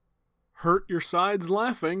Hurt your sides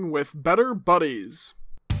laughing with Better Buddies.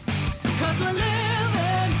 'Cause we're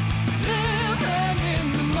living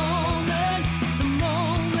in the moment.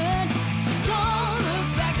 So don't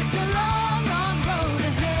look back, it's a long, long road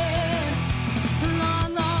ahead. A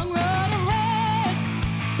long, long road ahead.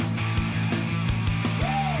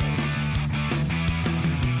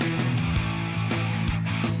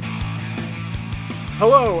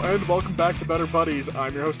 Hello, and welcome back to Better Buddies.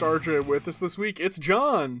 I'm your host, RJ. With us this week, it's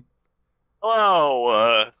John.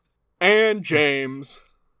 Hello, And James.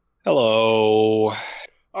 Hello.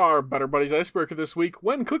 Our Better Buddies icebreaker this week.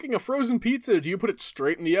 When cooking a frozen pizza, do you put it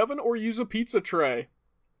straight in the oven or use a pizza tray?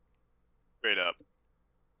 straight up.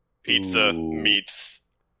 Pizza, Ooh. meats,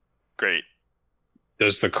 great.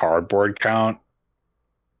 Does the cardboard count?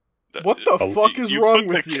 What the fuck is wrong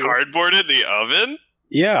with You put the you? cardboard in the oven?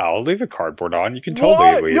 Yeah, I'll leave the cardboard on. You can totally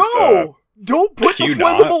What? leave No! Don't put the Can you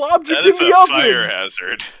not? flammable object That in is the a oven! fire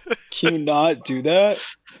hazard. Can you not do that?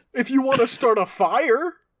 If you want to start a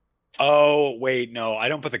fire. Oh, wait, no. I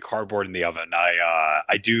don't put the cardboard in the oven.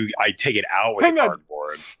 I take it out with Hang the on.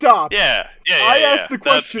 cardboard. Stop. Yeah. I asked the That's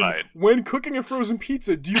question, fine. when cooking a frozen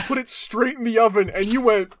pizza, do you put it straight in the oven? And you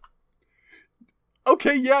went,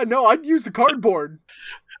 okay, yeah, no, I'd use the cardboard.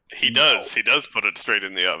 He does. He does put it straight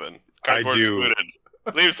in the oven. Cardboard do. included.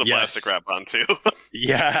 Leaves the Yes. plastic wrap on too.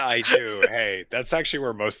 Yeah, I do. Hey, that's actually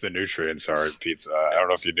where most of the nutrients are in pizza. I don't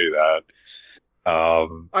know if you knew that.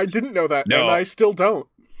 I didn't know that, No. and I still don't.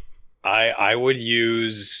 I would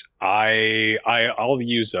use I'll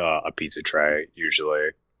use a pizza tray usually.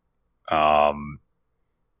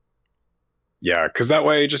 Yeah, because that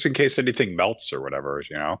way, just in case anything melts or whatever,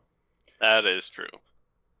 you know. That is true.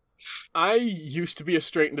 I used to be a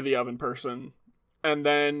straight into the oven person, and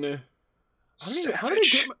then... How did I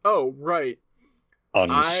get my... Oh, right.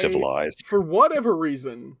 Uncivilized. For whatever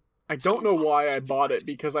reason, I don't know why I bought it,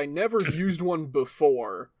 because I never used one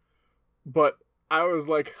before, but I was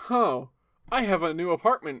like, I have a new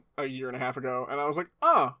apartment a year and a half ago, and I was like,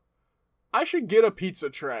 I should get a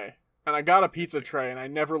pizza tray. And I got a pizza tray, and I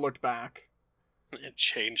never looked back. It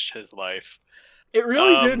changed his life. It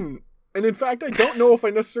really didn't. And in fact, I don't know if I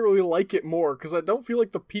necessarily like it more, because I don't feel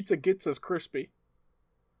like the pizza gets as crispy.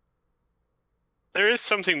 There is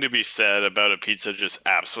something to be said about a pizza just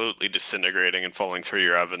absolutely disintegrating and falling through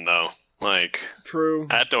your oven, though. Like, True.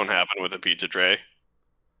 that don't happen with a pizza tray.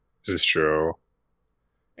 This is true.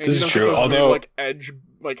 And This you is don't get true, those weird, although- like, edge,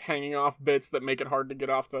 like, hanging off bits that make it hard to get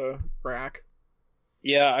off the rack.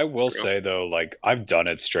 Yeah, I will True. say though, like I've done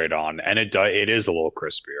it straight on, and it is a little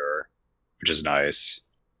crispier, which is nice.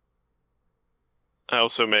 I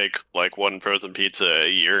also make like one frozen pizza a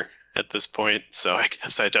year at this point, so I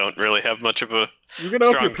guess I don't really have much of a You're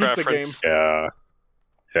gonna up your strong pizza preference.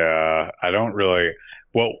 Yeah. I don't really.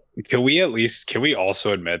 Well, can we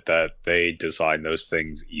also admit that they design those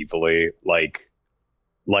things evilly? Like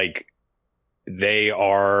they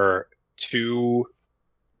are too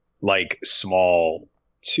like small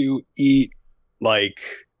to eat. Like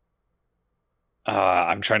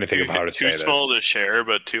I'm trying to think of how to say Too this. small to share,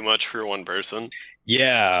 but too much for one person.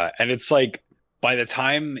 Yeah, and it's like by the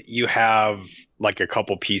time you have like a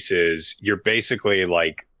couple pieces, you're basically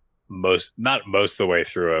like not most of the way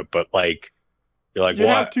through it, but like you're like, You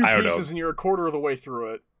well, have two I don't pieces know. and you're a quarter of the way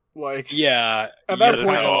through it. Like, Yeah, at that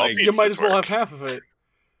that's point, how all you might as well pizzas have half of it.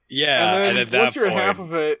 yeah, and then at that once you're point, half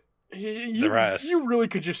of it, you rest. you really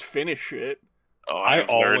could just finish it. Oh, I I've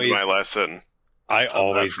learned always- my lesson. I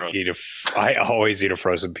on that always front. I always eat a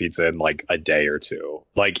frozen pizza in like a day or two,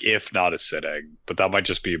 like if not a sitting. But that might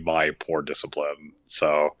just be my poor discipline.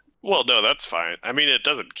 So Well, no, that's fine. I mean, it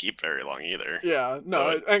doesn't keep very long either. Yeah,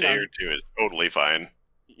 no, So a hang day on. or two is totally fine.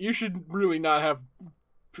 You should really not have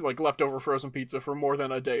like leftover frozen pizza for more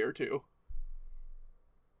than a day or two.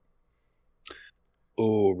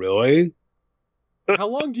 oh really? How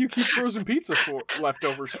long do you keep frozen pizza for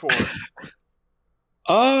leftovers for?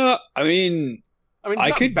 I mean. I mean, it's I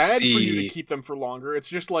not could bad for you to see- keep them for longer. It's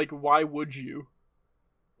just like, why would you?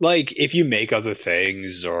 Like if you make other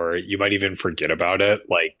things or you might even forget about it,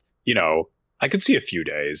 like, you know, I could see a few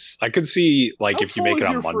days. I could see like How if you full make it is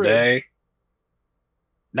on your Monday, fridge?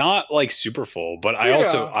 not like super full, but I Yeah.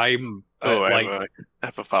 also I'm Oh, like I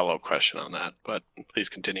have a follow-up question on that, but please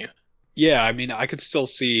continue. yeah, I mean, I could still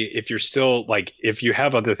see if you're still like if you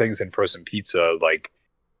have other things in frozen pizza, like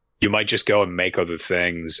you might just go and make other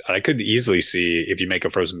things. And I could easily see if you make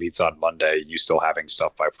a frozen pizza on Monday, you still having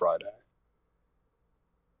stuff by Friday.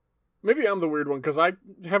 Maybe I'm the weird one because I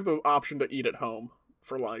have the option to eat at home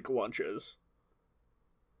for like lunches.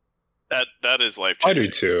 That is life I do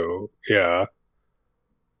changing. too. Yeah.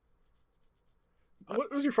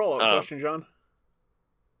 What was your follow-up question, John?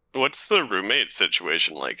 What's the roommate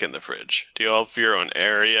situation like in the fridge? Do you all have your own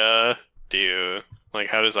area? Do you like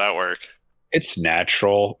how does that work? It's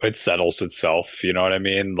natural. It settles itself. You know what I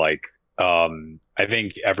mean? Like, I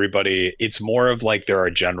think everybody, it's more of like there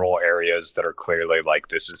are general areas that are clearly like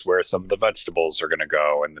this is where some of the vegetables are going to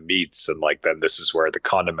go and the meats, and like then this is where the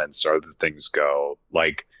condiments or the things go.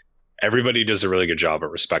 Like, everybody does a really good job at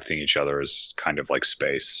respecting each other's kind of like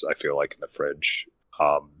space, I feel like, in the fridge.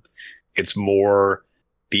 It's more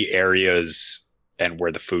the areas and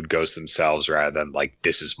where the food goes themselves rather than like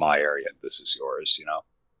this is my area and this is yours, you know?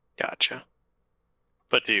 Gotcha.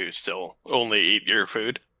 But do you still only eat your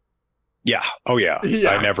food? Yeah. Oh yeah. Yeah.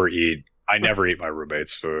 I never eat my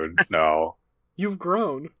roommate's food. No. You've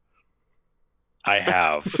grown. I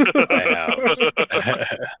have.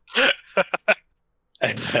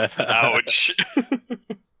 Ouch.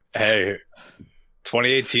 Hey,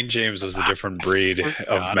 2018 James was a different breed of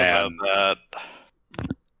Forgot man. about that.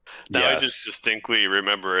 Now I Yes. just distinctly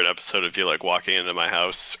remember an episode of you like walking into my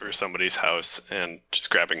house or somebody's house and just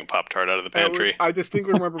grabbing a Pop-Tart out of the pantry. I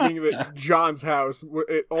distinctly remember being at John's house.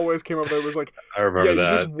 It always came up there. It was like, I remember you that.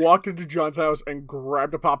 just walked into John's house and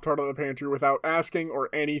grabbed a Pop-Tart out of the pantry without asking or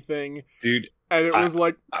anything. Dude, And it was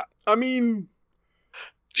like, I mean,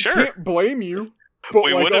 Sure. can't blame you. But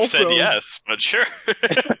We like would have also, said yes, but sure.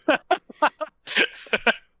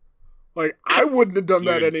 Like, I wouldn't have done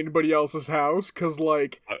that Dude. at anybody else's house, because,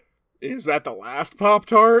 like, is that the last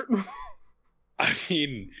Pop-Tart? I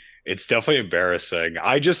mean, it's definitely embarrassing.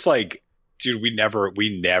 I just like, dude, we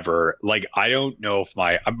never, like, I don't know if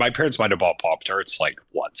my parents might have bought Pop-Tarts like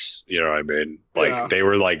once. You know what I mean? Like, Yeah. they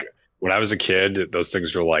were like, when I was a kid, those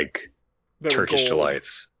things were like They were Turkish gold.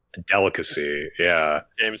 delights, a delicacy. Yeah.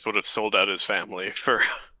 James would have sold out his family for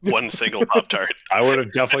one single Pop-Tart. I would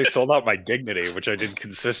have definitely sold out my dignity, which I did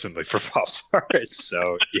consistently for Pop-Tarts.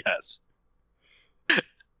 So, yes.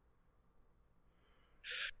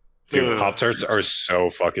 Dude, Ugh. Pop-Tarts are so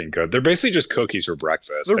fucking good. They're basically just cookies for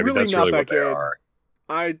breakfast. They're I mean, really that's not really that what they good. are.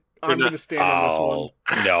 I'm not- going to stand on this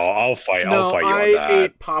one. No, I'll fight you No, on I that.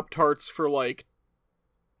 ate Pop-Tarts for, like,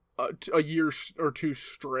 a year or two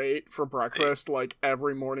straight for breakfast. Like,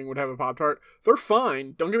 every morning would have a Pop-Tart. They're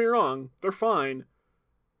fine. Don't get me wrong. They're fine.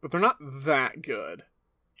 But they're not that good.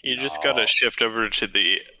 You just Oh. gotta shift over to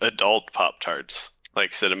the adult Pop-Tarts,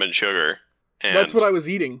 like cinnamon sugar and That's what I was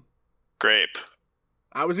eating. grape.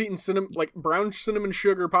 I was eating like brown cinnamon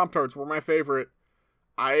sugar Pop-Tarts were my favorite.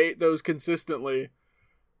 I ate those consistently,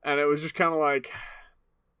 and it was just kind of like,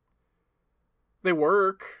 they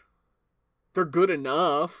work. They're good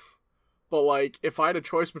enough. But like, if I had a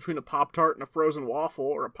choice between a Pop-Tart and a frozen waffle,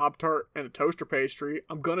 or a Pop-Tart and a toaster pastry,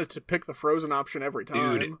 I'm gonna pick the frozen option every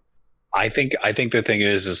time. Dude. I think the thing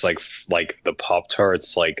is like the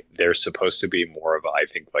Pop-Tarts, like they're supposed to be more of I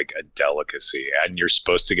think like a delicacy, and you're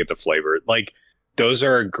supposed to get the flavor. Like those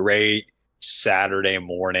are a great Saturday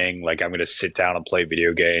morning. Like I'm gonna sit down and play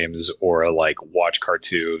video games or like watch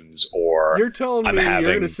cartoons or You're telling I'm me you're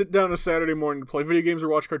having- gonna sit down a Saturday morning to play video games or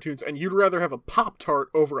watch cartoons, and you'd rather have a Pop-Tart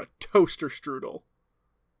over a toaster strudel?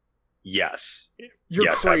 yes, You're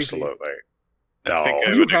yes, crazy. absolutely. I No, think I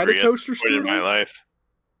Have you would had a agree at toaster this point in my strudel? life.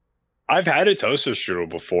 I've had a toaster strudel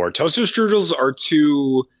before. Toaster strudels are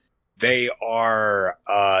too. They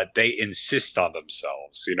insist on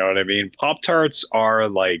themselves. You know what I mean? Pop-Tarts are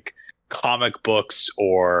like comic books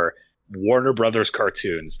or Warner Brothers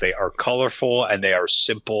cartoons. They are colorful and they are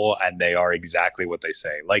simple and they are exactly what they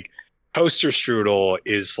say. Like toaster strudel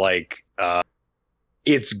is like,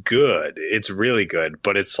 it's good. It's really good,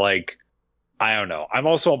 but it's like, I don't know. I'm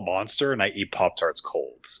also a monster and I eat Pop-Tarts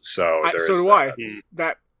cold. So there So is do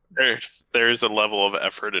that. I. That There's a level of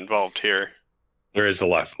effort involved here. There is a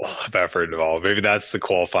level of effort involved. Maybe that's the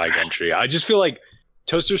qualifying entry. I just feel like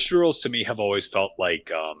toaster strudels to me have always felt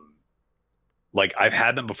like I've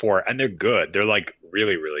had them before and they're good. They're like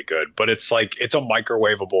really, really good. But it's like it's a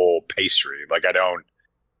microwavable pastry. Like I don't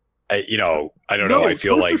know. I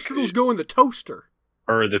feel like toaster strudels go in the toaster.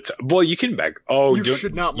 or well, you can make. Oh, You don't-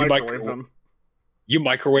 should not you microwave them. You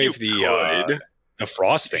microwave You could. the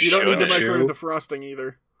frosting. You don't need to shouldn't microwave you? the frosting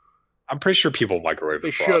either. I'm pretty sure people microwave They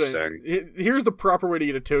the frosting. shouldn't. Here's the proper way to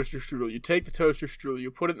get a toaster strudel. You take the toaster strudel,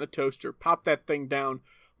 you put it in the toaster, pop that thing down,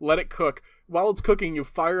 let it cook. While it's cooking, you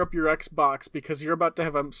fire up your Xbox because you're about to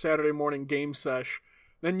have a Saturday morning game sesh.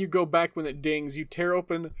 Then you go back when it dings, you tear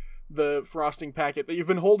open the frosting packet that you've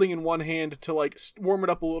been holding in one hand to like warm it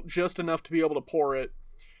up a little, just enough to be able to pour it.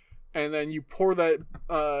 And then you pour the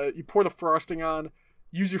frosting on.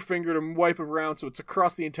 Use your finger to wipe it around so it's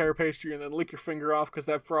across the entire pastry, and then lick your finger off because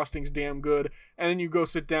that frosting's damn good. And then you go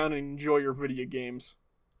sit down and enjoy your video games.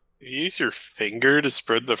 You use your finger to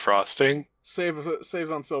spread the frosting?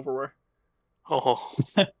 Saves on silverware. Oh.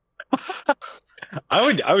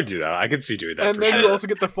 I would do that. I could see doing that And for then sure. you also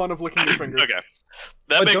get the fun of licking your finger. Okay.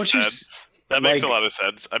 That But makes don't you sense. That makes a like- lot of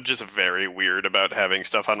sense. I'm just very weird about having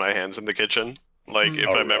stuff on my hands in the kitchen. Like if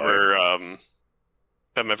Oh,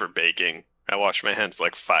 I'm ever baking, I wash my hands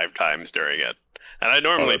like 5 times during it. And I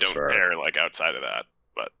normally that's don't fair. care like outside of that,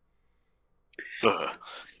 but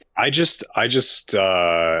I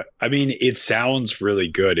mean, it sounds really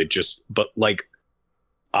good. But like,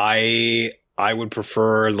 I would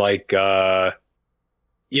prefer like, like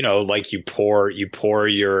you pour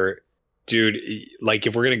your, dude, like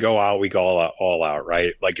if we're going to go out, we go all out,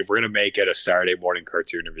 right? Like if we're going to make it a Saturday morning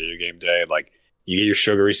cartoon or video game day, like you get your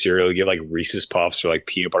sugary cereal, you get like Reese's Puffs or like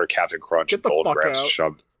peanut butter Captain Crunch Get and the Golden fuck Grams.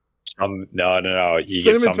 out. No. You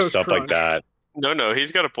Cinnamon get some Toast stuff like Crunch. that. no,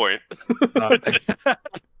 he's got a point.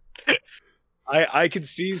 I could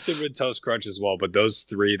see Cinnamon Toast Crunch as well, but those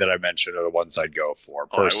 3 that I mentioned are the ones I'd go for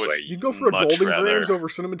Oh, I would- personally. You'd go for a Much Golden rather. Grams over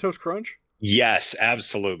Cinnamon Toast Crunch? Yes,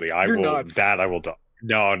 absolutely. You're nuts. That I will do.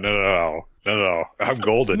 No. I'm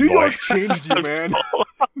golden, New boy. York changed you, man.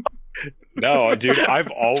 No, dude, I've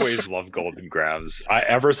always loved Golden Grams.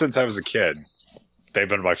 Ever since I was a kid, they've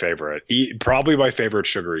been my favorite. Probably my favorite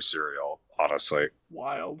sugary cereal, honestly.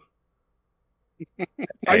 Wild. Hey,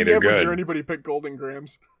 I they're never good. hear anybody pick Golden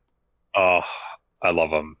Grams. Oh, I love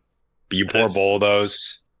them. You pour a That's- bowl of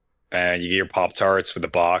those, and you get your Pop Tarts with the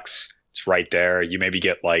box. It's right there. You maybe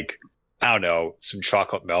get like, I don't know, some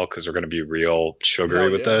chocolate milk because they're going to be real sugary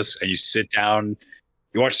Hell with yeah. this. And you sit down,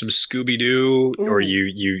 you watch some Scooby Doo, or Ooh.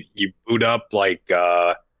 you boot up like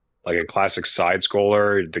a classic side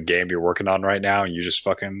scroller, the game you're working on right now, and you just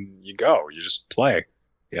you just play,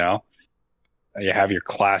 and you have your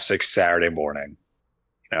classic Saturday morning,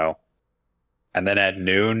 and then at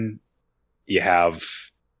noon you have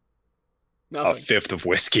a Nothing. 5th of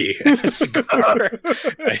whiskey and a cigar.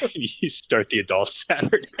 And you start the adult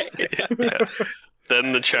Saturday. Yeah.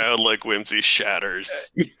 Then the childlike whimsy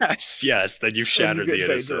shatters. Yes. Then you've shattered And the you get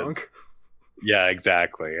day innocence. drunk. Yeah,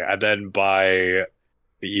 exactly. And then by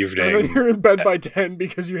the And then evening, you're in bed by 10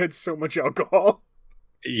 because you had so much alcohol.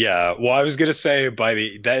 yeah. Well, I was gonna say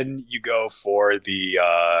then you go for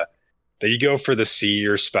the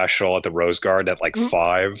senior special at the Rose Garden at like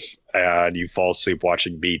 5, and you fall asleep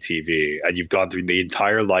watching BTV, and you've gone through the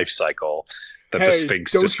entire life cycle that the Hey,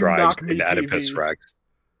 Sphinx don't you describes knock in Oedipus BTV. Rex.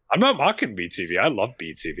 I'm not mocking BTV. I love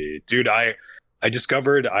BTV, dude. I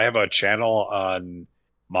discovered I have a channel on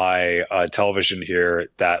my television here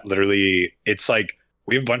that literally it's like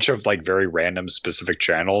we have a bunch of like very random specific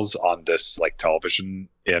channels on this like television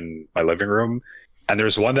in my living room. And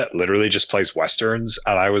there's one that literally just plays Westerns.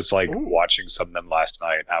 And I was like Ooh. watching some of them last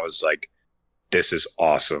night. I was like, this is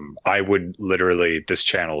awesome. This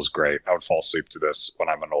channel is great. I would fall asleep to this when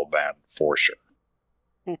I'm an old man for sure.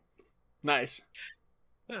 Nice.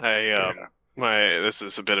 This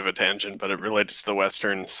is a bit of a tangent, but it relates to the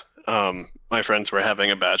Westerns. My friends were having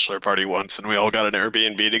a bachelor party once, and we all got an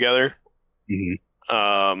Airbnb together.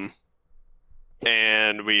 Mhm.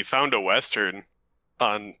 And we found a Western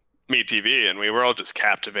on MeTV, and we were all just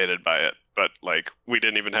captivated by it. But like, we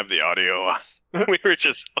didn't even have the audio on. We were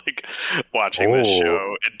just like watching this Oh.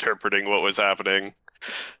 show, interpreting what was happening.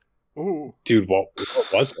 Ooh. Dude, what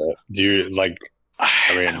was it? Dude, like,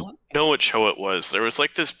 I mean- don't know what show it was. There was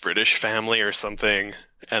like this British family or something,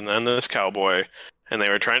 and then this cowboy, and they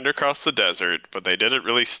were trying to cross the desert, but they did it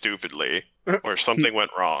really stupidly, or something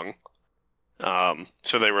went wrong.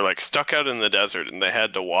 So they were like stuck out in the desert, and they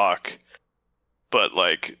had to walk. But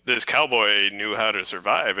like this cowboy knew how to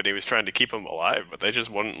survive, and he was trying to keep them alive, but they just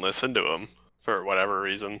wouldn't listen to him for whatever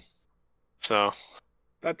reason. So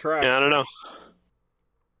That tracks. yeah, I don't know.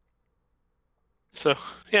 So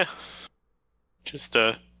yeah, just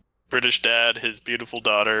a British dad, his beautiful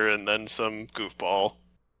daughter, and then some goofball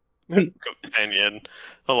companion,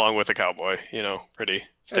 along with a cowboy. Pretty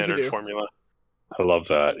As you standard do. formula. I love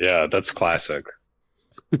that. Yeah, that's classic.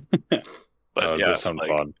 But That yeah, does sound like,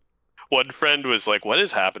 fun. one friend was like, "What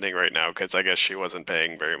is happening right now?" Because I guess she wasn't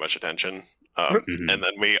paying very much attention. Mhm. And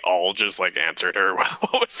then we all just like answered her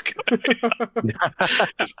what was going on.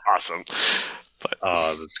 It's awesome. But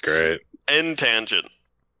Oh, that's great. end tangent.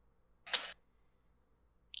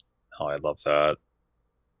 Oh, I love that.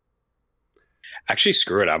 Actually,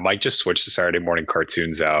 screw it. I might just switch the Saturday morning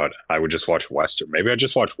cartoons out. I would just watch Western. Maybe I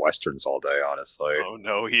just watch Westerns all day, honestly. Oh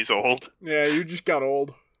no, he's old. Yeah, you just got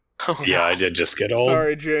old. Oh, Yeah, no. I did just get old.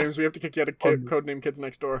 Sorry, James. We have to kick you out of Codename Kids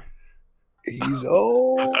Next Door. He's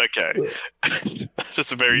old. Okay. That's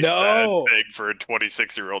just a very No. sad thing for a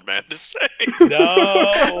 26-year-old man to say.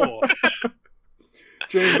 No.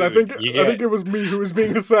 James, I think You I think it was me who was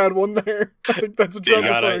being a sad one there. I think that's what John's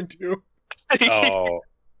referring to. Oh,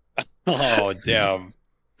 oh, damn.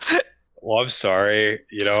 Well, I'm sorry.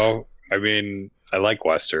 I mean, I like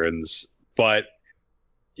westerns, but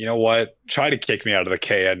you know what? Try to kick me out of the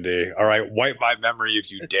KND. All right, wipe my memory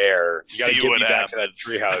if you dare. You gotta See get what me back to that happens.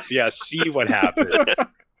 treehouse. Yeah, see what happens.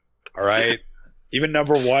 All right. Even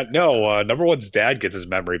number one. No, number one's dad gets his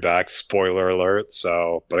memory back. Spoiler alert.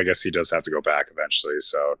 So, but I guess he does have to go back eventually.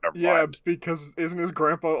 So never mind. Because isn't his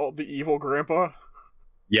grandpa the evil grandpa?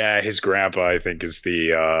 Yeah, his grandpa, I think, is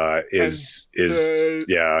the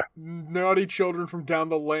yeah. Naughty children from down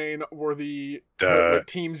the lane were the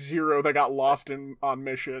Team Zero that got lost on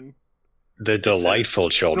mission. The delightful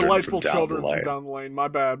children Delightful from down children the lane. from down the lane. My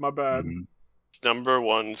bad. Mhm. Number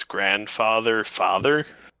one's grandfather, father.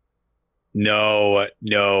 No,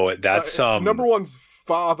 that's number one's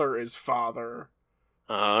father is father,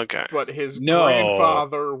 Okay. but his No.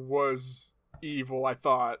 grandfather was evil. I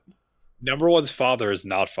thought. Number one's father is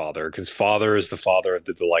not father, because father is the father of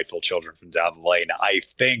the delightful children from down the lane. I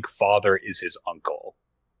think father is his uncle,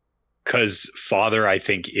 because father, I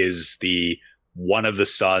think, is the one of the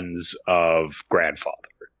sons of grandfather,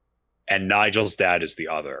 and Nigel's dad is the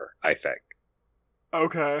other, I think.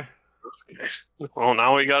 Okay. Well,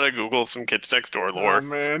 now we gotta Google some Kids Next Door Oh lore.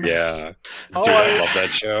 man. Yeah, All dude, I I- love that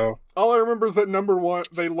show. All I remember is that number one,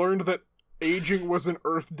 they learned that aging was an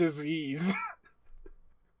Earth disease.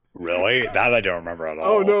 Really? That I don't remember at all.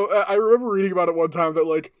 Oh no, I remember reading about it one time that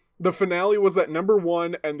like the finale was that number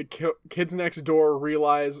one and the kids next door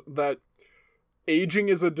realize that aging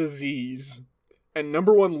is a disease, and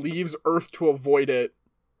number one leaves Earth to avoid it,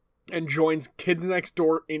 and joins Kids Next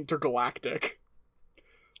Door Intergalactic,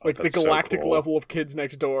 like the That's so galactic cool. level of Kids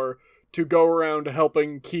Next Door, to go around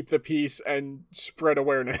helping keep the peace and spread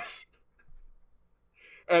awareness.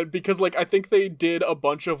 And because like I think they did a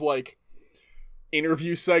bunch of like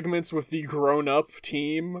interview segments with the grown-up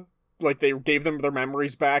team, like they gave them their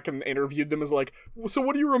memories back and interviewed them as like, so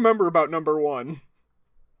what do you remember about number one?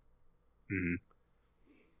 Mhm.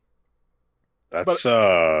 That's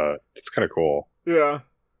kind of cool. Yeah.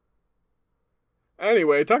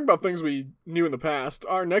 Anyway, talking about things we knew in the past,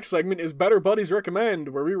 our next segment is Better Buddies Recommend,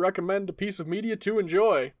 where we recommend a piece of media to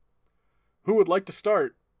enjoy. Who would like to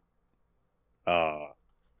start?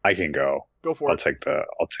 I can go. Go for I'll it. take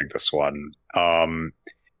this one.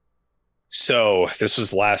 So this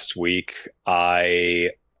was last week.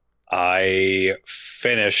 I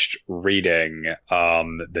finished reading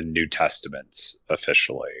the New Testament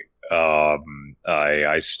officially.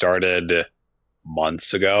 I started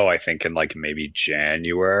months ago, I think in like maybe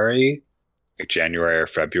January or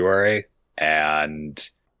February, and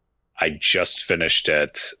I just finished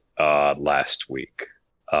it last week.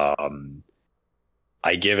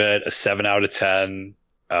 I give it a 7 out of 10.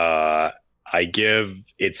 I give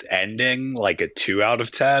its ending like a 2 out of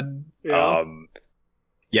 10. Yeah.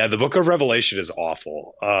 Yeah, the Book of Revelation is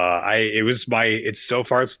awful. It's so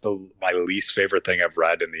far it's my least favorite thing I've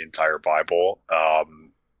read in the entire Bible.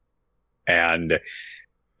 And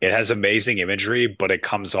it has amazing imagery, but it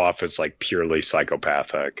comes off as like purely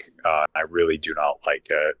psychopathic. I really do not like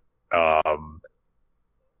it. There's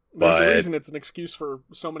a but- reason it's an excuse for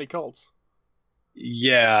so many cults.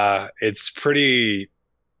 Yeah, it's pretty.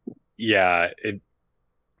 Yeah,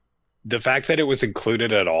 the fact that it was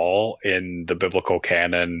included at all in the biblical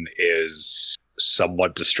canon is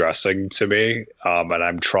somewhat distressing to me, and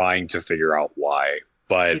I'm trying to figure out why.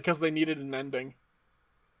 But Because they needed an ending.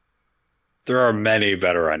 there are many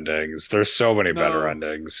better endings. There's so many No. better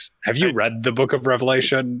endings. Have you read the Book of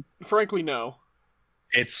Revelation? Frankly, no.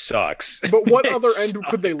 It sucks. But what It other end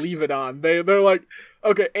could they sucks. leave it on? They're like,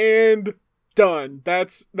 okay, and done.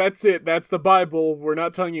 That's it. That's the Bible. We're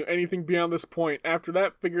not telling you anything beyond this point. After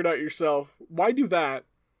that, figure it out yourself. Why do that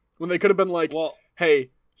when they could have been like, Well, hey,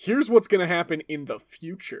 here's what's gonna happen in the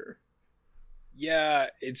future? yeah,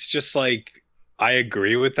 it's just like I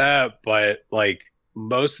agree with that, but like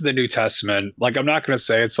most of the New Testament, like I'm not going to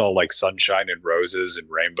say it's all like sunshine and roses and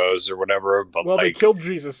rainbows or whatever, but Well, they like killed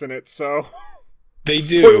Jesus in it, so they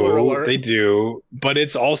Spoiler alert. do, but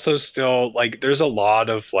it's also still like there's a lot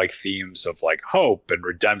of like themes of like hope and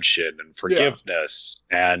redemption and forgiveness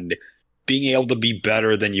and being able to be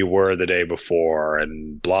better than you were the day before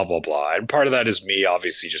and blah blah blah. And part of that is me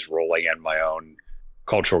obviously just rolling in my own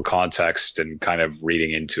cultural context and kind of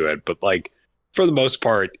reading into it, but like for the most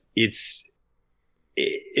part it's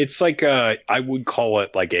like I would call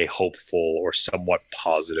it like a hopeful or somewhat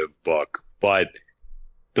positive book, but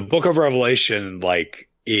the Book of Revelation like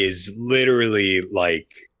is literally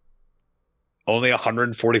like only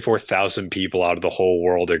 144,000 people out of the whole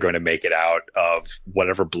world are going to make it out of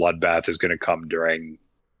whatever bloodbath is going to come during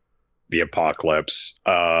the apocalypse.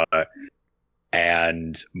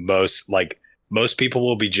 And most people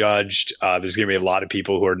will be judged. There's going to be a lot of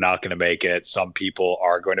people who are not going to make it. Some people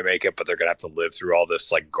are going to make it, but they're going to have to live through all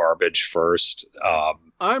this like garbage first.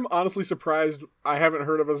 I'm honestly surprised I haven't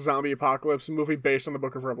heard of a zombie apocalypse movie based on the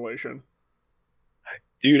Book of Revelation.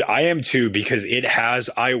 Dude, I am too, because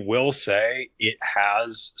I will say, it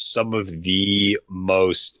has some of easily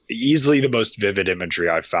the most vivid imagery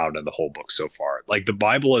I've found in the whole book so far. Like, the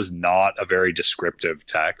Bible is not a very descriptive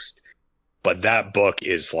text, but that book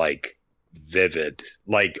is like vivid,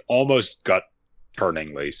 like almost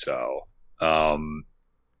gut-turningly so.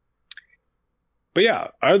 But yeah,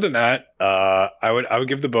 other than that, I would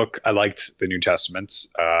give the book. I liked the New Testament.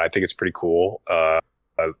 I think it's pretty cool. A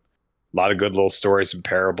lot of good little stories and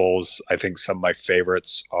parables. I think some of my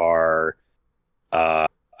favorites are. I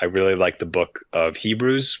really like the book of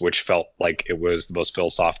Hebrews, which felt like it was the most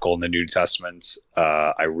philosophical in the New Testament.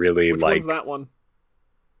 I really Which like. one's that one?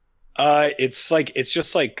 It's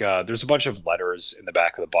just like there's a bunch of letters in the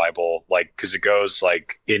back of the Bible, like, because it goes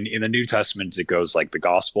like in the New Testament, it goes like the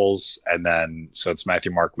Gospels, and then so it's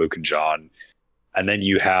Matthew, Mark, Luke, and John, and then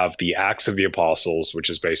you have the Acts of the Apostles, which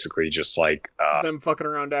is basically just like Them fucking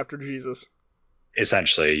around after Jesus.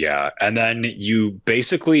 essentially, yeah, and then you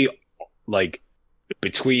basically like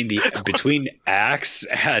between Acts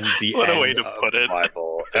and the What a end way to of put the it.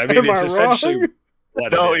 Bible. I mean, Am it's I essentially wrong?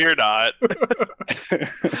 what No, it you're is. not.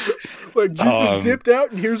 Like, Jesus dipped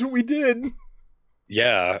out, and here's what we did.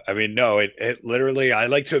 Yeah, I mean, no, it literally, I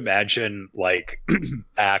like to imagine like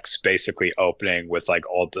Acts basically opening with like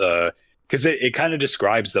all because it kind of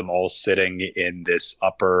describes them all sitting in this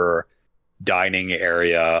upper dining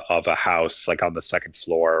area of a house, like on the second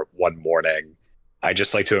floor one morning. I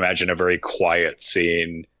just like to imagine a very quiet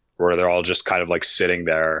scene where they're all just kind of like sitting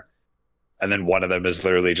there. And then one of them is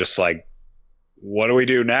literally just like, what do we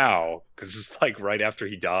do now? Because it's like right after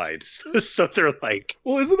he died. So they're like,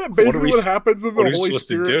 Well, isn't that basically what happens if what the are we Holy supposed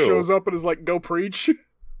to Spirit do? shows up and is like, go preach?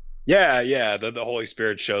 yeah. Then the Holy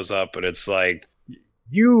Spirit shows up and it's like,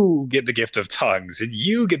 you get the gift of tongues and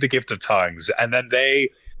you get the gift of tongues. And then they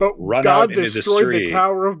But run God out into the destroyed the street.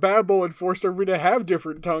 Tower of Babel and forced everybody to have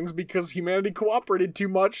different tongues because humanity cooperated too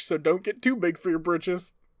much, so don't get too big for your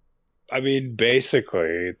britches. I mean,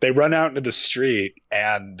 basically, they run out into the street,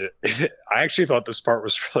 and I actually thought this part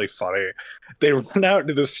was really funny. They run out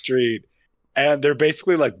into the street, and they're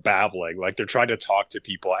basically like babbling, like they're trying to talk to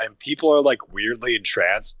people, and people are like weirdly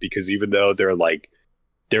entranced because even though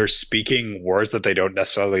they're speaking words that they don't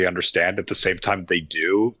necessarily understand, at the same time they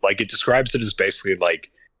do. Like, it describes it as basically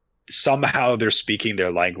like somehow they're speaking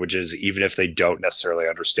their languages even if they don't necessarily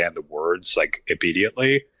understand the words like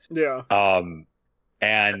immediately. Yeah.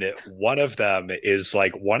 And one of them is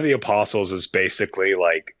like, one of the apostles is basically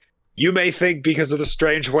like, you may think because of the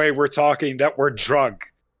strange way we're talking that we're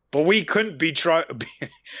drunk, but we couldn't be drunk.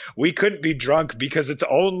 We couldn't be drunk because it's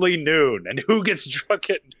only noon, and who gets drunk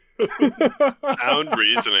at noon? Sound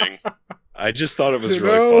reasoning. I just thought it was You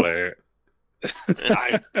really know? funny.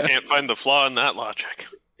 I can't find the flaw in that logic.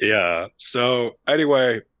 Yeah. So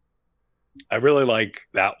anyway, I really like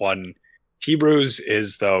that one. Hebrews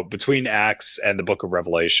is, though, between Acts and the Book of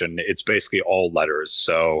Revelation, it's basically all letters.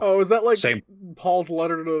 So Oh, is that like Same. Paul's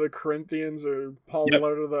letter to the Corinthians or Paul's Yep,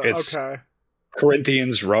 letter to the... it's- Okay.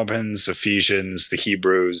 Corinthians, Romans, Ephesians, the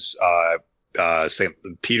Hebrews, St.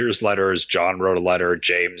 Peter's letters, John wrote a letter,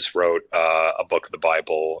 James wrote a book of the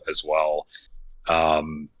Bible as well.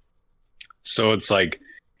 So it's like,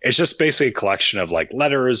 it's just basically a collection of like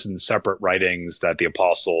letters and separate writings that the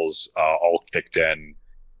apostles all kicked in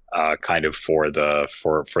kind of for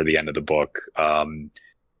the end of the book.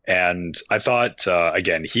 And I thought,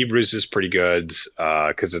 again, Hebrews is pretty good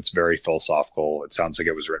because it's very philosophical. It sounds like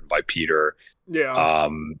it was written by Peter. Yeah.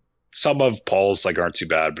 Some of Paul's like aren't too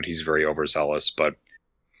bad, but he's very overzealous. But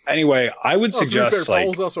anyway, I would Well, to be suggest fair, like,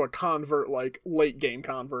 Paul's also a convert, like late game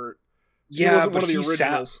convert. He yeah, wasn't but one of the he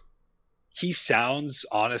originals. he sounds,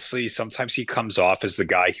 honestly, sometimes he comes off as the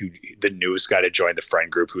guy the newest guy to join the friend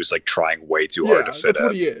group who's like trying way too hard to fit that's in.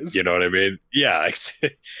 what he is. You know what I mean? Yeah.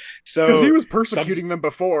 So Because he was persecuting them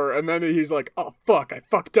before, and then he's like, "Oh fuck, I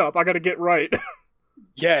fucked up. I got to get right."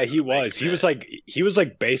 yeah, he was. He was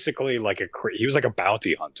like basically like he was like a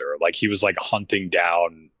bounty hunter. Like he was like hunting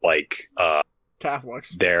down like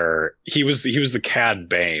Catholics. he was the Cad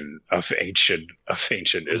Bane of ancient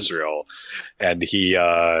Israel, and then he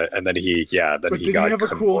But he did he got have a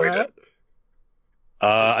cool convoyed. hat?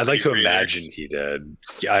 I'd like to Remixed. imagine he did.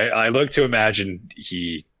 I like to imagine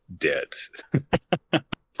he did.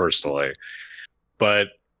 Personally, But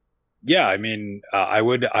yeah, I mean, I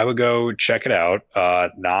would go check it out.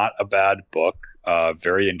 Not a bad book.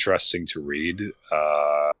 Very interesting to read.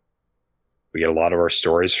 We get a lot of our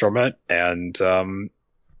stories from it, and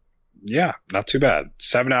yeah, not too bad.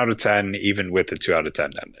 7 out of 10, even with the 2 out of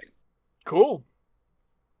 10 ending. Cool.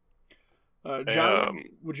 John,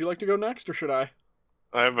 would you like to go next, or should I?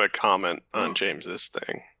 I have a comment on James's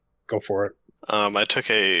thing. Go for it. I took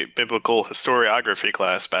a biblical historiography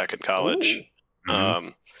class back in college.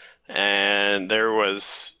 Mhm. And there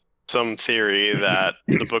was some theory that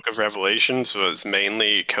the Book of Revelations was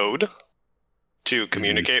mainly code to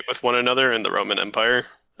communicate with one another in the Roman Empire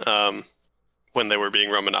when they were being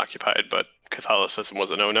Roman occupied, but Catholicism was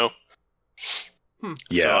a no-no.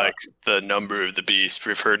 Yeah. So, like, the number of the beast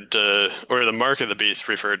referred to, or the mark of the beast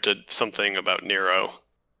referred to something about Nero.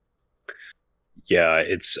 Yeah,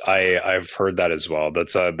 I've heard that as well.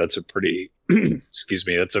 That's a pretty excuse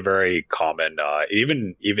me, that's a very common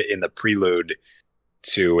even in the prelude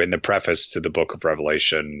to in the preface to the Book of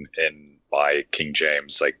Revelation by King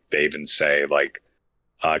James, like they even say like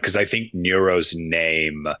because I think Nero's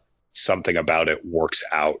name, something about it works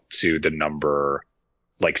out to the number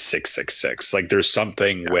like 666. Like there's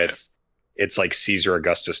something with it's like Caesar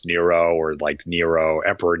Augustus Nero or like Nero,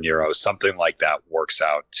 Emperor Nero, something like that works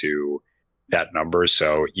out to that number.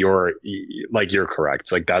 So you're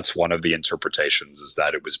correct. Like that's one of the interpretations, is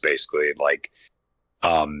that it was basically like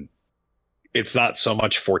it's not so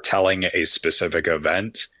much foretelling a specific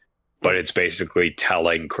event, but it's basically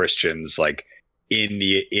telling Christians like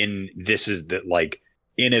this is that like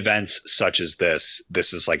in events such as this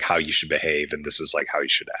is like how you should behave and this is like how you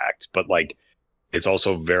should act. But like it's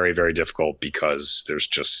also very, very difficult because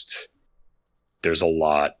there's a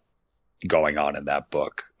lot going on in that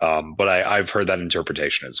book. But I've heard that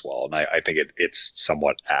interpretation as well, and I think it's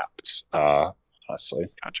somewhat apt, honestly.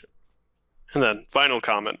 Gotcha. And then, final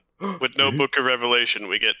comment. With no Book of Revelation,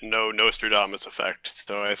 we get no Nostradamus effect,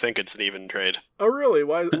 so I think it's an even trade. Oh, really?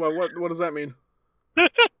 Why? What does that mean?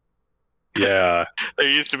 Yeah. There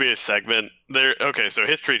used to be a segment there. Okay, so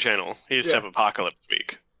History Channel. He used to have Apocalypse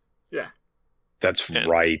Week. Yeah. That's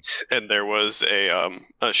right. And there was a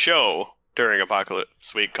show during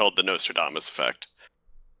Apocalypse Week called the Nostradamus Effect.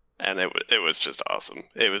 And it was just awesome.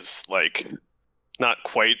 It was like not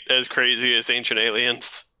quite as crazy as Ancient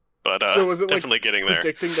Aliens, but so was it definitely like getting there.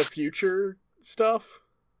 Predicting the future stuff?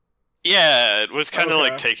 Yeah, it was kind of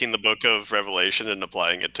like taking the Book of Revelation and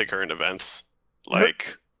applying it to current events.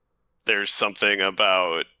 Like, there's something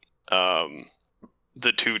about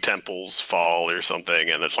the two temples fall or something,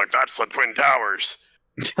 and it's like, that's the Twin Towers.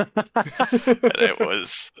 And it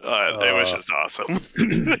was just awesome.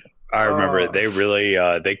 I remember they really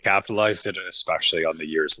they capitalized it, especially on the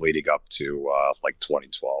years leading up to like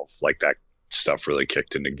 2012. Like that stuff really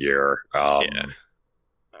kicked into gear. Yeah.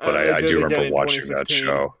 But I do remember watching that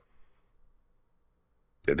show.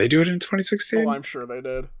 Did they do it in 2016? Oh, I'm sure they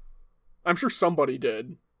did. I'm sure somebody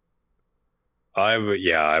did. I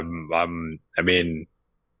mean,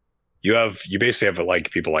 you basically have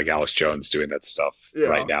like people like Alex Jones doing that stuff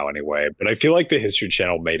right now anyway. But I feel like the History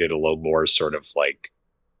Channel made it a little more sort of like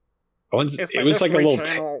it was like a little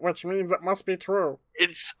channel, which means it must be true.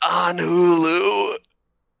 It's on Hulu.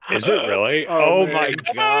 Is it really? Oh my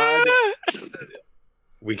god.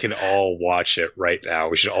 We can all watch it right now.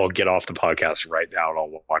 We should all get off the podcast right now and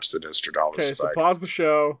all watch the Nostradamus Effect. Okay, so pause the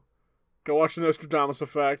show, go watch the Nostradamus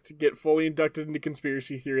Effect, get fully inducted into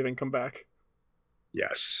conspiracy theory, then come back.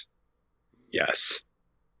 Yes.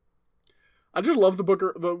 I just love the Book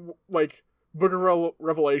of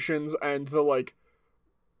Revelations and the like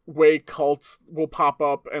way cults will pop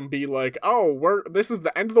up and be like, "Oh, this is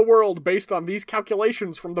the end of the world based on these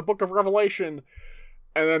calculations from the Book of Revelation,"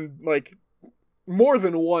 and then like more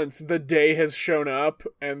than once the day has shown up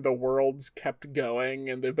and the world's kept going,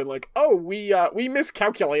 and they've been like, "Oh, we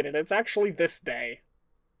miscalculated. It's actually this day."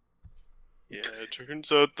 Yeah, it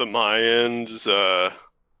turns out the Mayans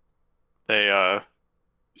they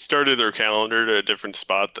started their calendar to a different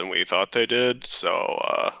spot than we thought they did.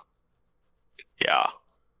 So yeah.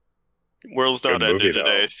 World's not ended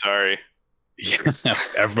today, sorry.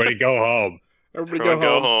 Everybody go home. Everybody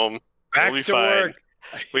go home. Back we'll to work.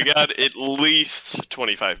 We got at least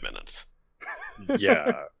 25 minutes.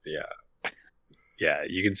 Yeah.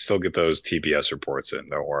 You can still get those TBS reports in,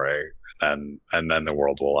 don't worry. And then the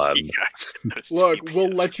world will end. Yeah, Look, we'll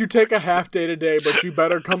let you take a half day today, but you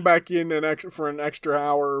better come back in for an extra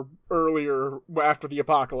hour earlier after the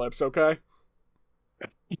apocalypse, okay?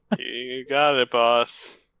 You got it,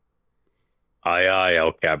 boss. Aye,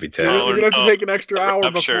 El Capitan. You're gonna have to take an extra hour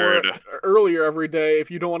earlier every day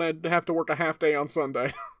if you don't want to have to work a half day on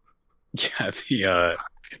Sunday. Yeah,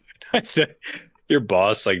 your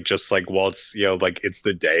boss like just like while it's like it's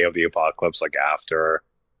the day of the apocalypse like after,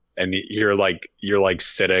 and you're like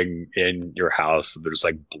sitting in your house. And there's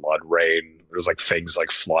like blood rain. There's like things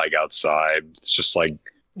like flying outside. It's just like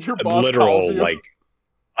Your a boss calls literal you. like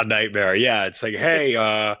a nightmare. Yeah, it's like, hey,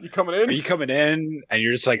 You coming are in? you coming in? And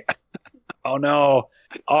you're just like, oh no,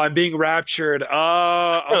 oh I'm being raptured.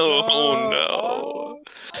 Oh No, no.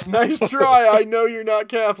 Nice try. I know you're not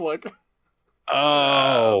Catholic.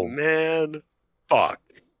 oh Man. fuck.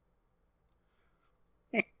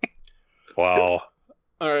 Well,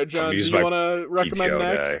 All right, I'm John. gonna Do use you my want to recommend PTO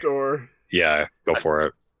day. next, or Yeah, go for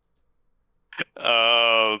it.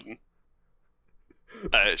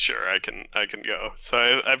 Sure, I can go.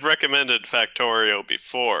 So I've recommended Factorio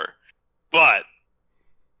before, but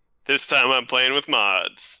this time I'm playing with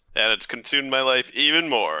mods, and it's consumed my life even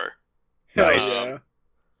more. hell Nice. yeah?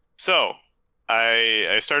 So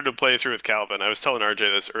I started to play through with Calvin. I was telling RJ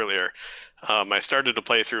this earlier. I started to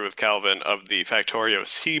play through with Calvin of the Factorio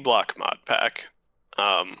Seablock mod pack,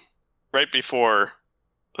 right before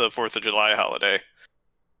the 4th of July holiday.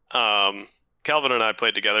 Calvin and I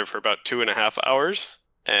played together for about 2.5 hours,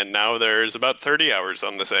 and now there's about 30 hours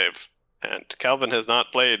on the save. And Calvin has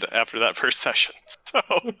not played after that first session. So,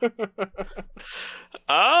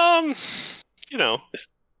 you know.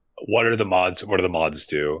 What are the mods? What do the mods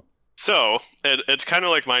do? So, it's kind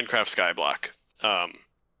of like Minecraft Skyblock,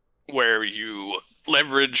 where you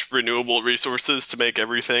leverage renewable resources to make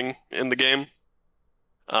everything in the game.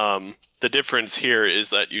 The difference here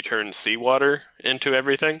is that you turn seawater into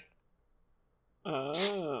everything.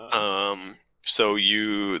 So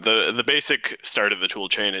the basic start of the tool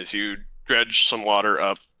chain is you dredge some water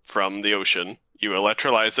up from the ocean, you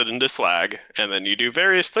electrolyze it into slag, and then you do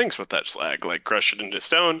various things with that slag, like crush it into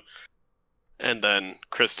stone, and then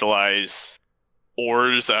crystallize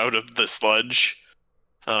ores out of the sludge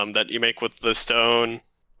that you make with the stone,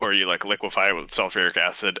 or you like liquefy it with sulfuric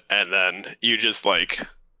acid, and then you just like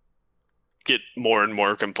get more and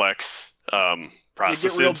more complex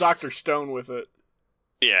processes. You get real Dr. Stone with it.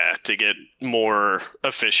 Yeah, to get more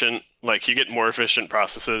efficient. Like, you get more efficient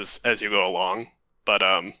processes as you go along. But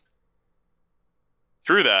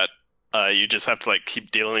through that, you just have to like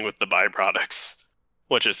keep dealing with the byproducts,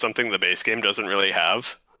 which is something the base game doesn't really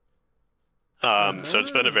have. So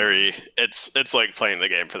it's been it's like playing the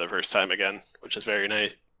game for the first time again, which is very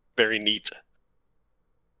nice, very neat.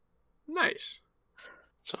 Nice.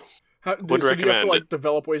 So Do you have to recommend like it.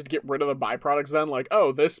 develop ways to get rid of the byproducts then? Like,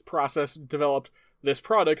 oh, this process developed this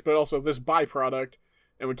product, but also this byproduct,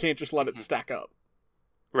 and we can't just let it stack up.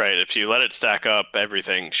 Right, if you let it stack up,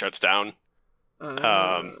 everything shuts down.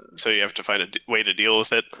 So you have to find a way to deal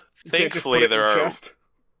with it. You can't just put Thankfully, it in there a are. chest.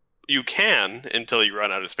 You can until you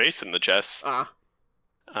run out of space in the chests. Sounds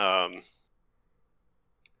And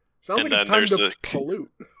like it's then time there's to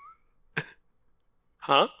pollute.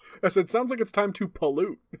 Huh? I said, sounds like it's time to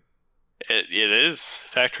pollute. It is.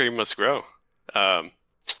 Factory must grow.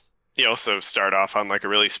 You also start off on like a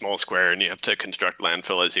really small square, and you have to construct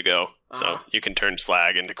landfill as you go. So you can turn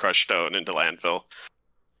slag into crushed stone into landfill,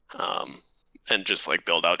 and just like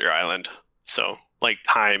build out your island. So like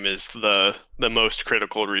time is the most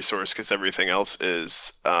critical resource because everything else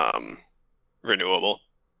is renewable.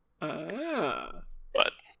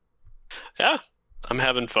 But yeah, I'm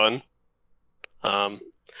having fun.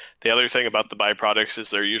 The other thing about the byproducts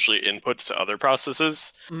is they're usually inputs to other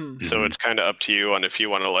processes. So it's kind of up to you on if you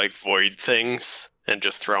want to like void things and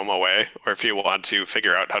just throw them away, or if you want to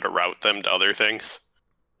figure out how to route them to other things.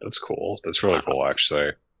 That's cool. That's really cool,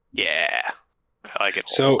 actually. Yeah, I like it.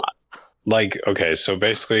 So, like, okay, so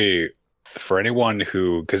basically, for anyone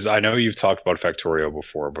who, because I know you've talked about Factorio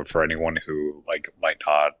before, but for anyone who like might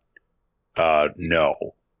not know,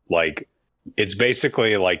 like, it's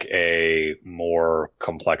basically like a more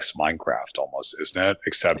complex Minecraft almost, isn't it?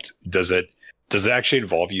 Except does it actually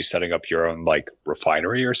involve you setting up your own like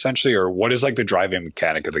refinery or essentially, or what is like the driving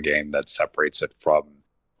mechanic of the game that separates it from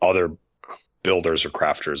other builders or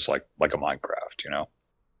crafters like a Minecraft, you know?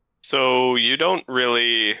 So you don't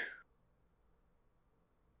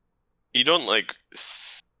like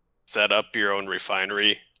set up your own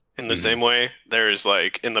refinery in the same way. There's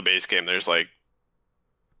like in the base game, there's like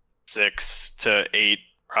 6 to 8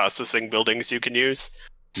 processing buildings you can use,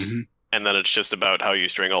 and then it's just about how you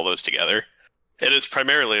string all those together. It is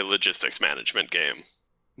primarily a logistics management game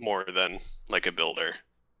more than like a builder.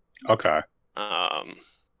 Okay.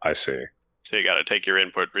 I see. So you got to take your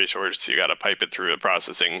input resource, you got to pipe it through a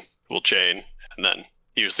processing tool chain, and then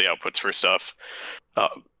use the outputs for stuff.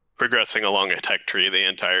 Progressing along a tech tree the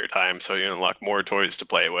entire time, so you unlock more toys to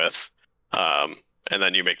play with. and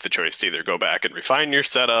then you make the choice to either go back and refine your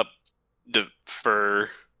setup for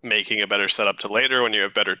making a better setup to later when you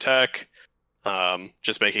have better tech,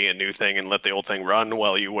 just making a new thing and let the old thing run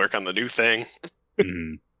while you work on the new thing.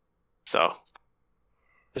 Mhm. So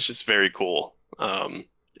it's just very cool.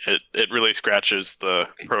 It really scratches the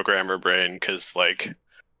programmer brain because like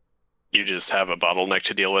you just have a bottleneck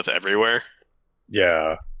to deal with everywhere.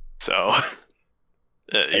 Yeah. So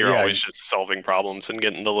you're Yeah. always just solving problems and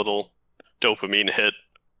getting the little dopamine hit.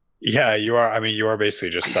 Yeah, you are. I mean, you are basically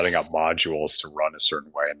just setting up modules to run a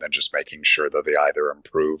certain way and then just making sure that they either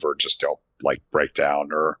improve or just don't like break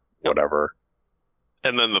down or whatever.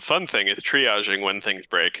 And then the fun thing is triaging when things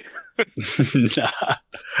break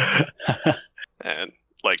and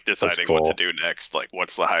like deciding what to cool. do next. Like,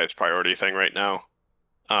 what's the highest priority thing right now?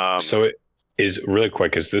 So it is really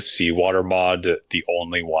quick. Is this seawater mod the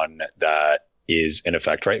only one that is in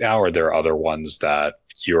effect right now, or are there other ones that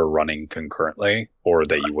you're running concurrently or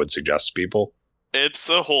that you would suggest to people? It's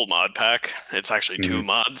a whole mod pack. It's actually two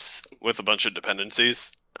mods with a bunch of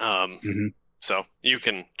dependencies. So you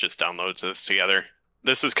can just download this together.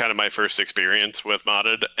 This is kind of my first experience with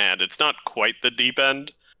modded, and it's not quite the deep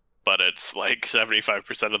end, but it's like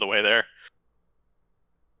 75% of the way there.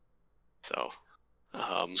 So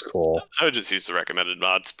It's cool. I would just use the recommended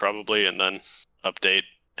mods probably, and then update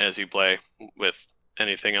as you play with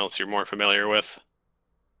anything else you're more familiar with.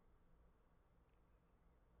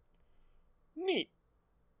 Neat.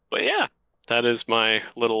 But yeah, that is my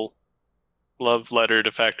little love letter to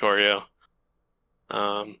Factorio.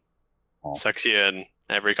 Sucks you in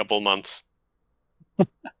every couple of months. I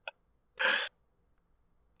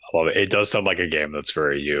love it. It does sound like a game that's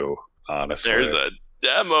very you, honestly. There's a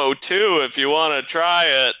demo too if you want to try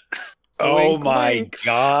it. Oh Wink, my wink.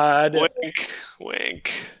 god. Wink,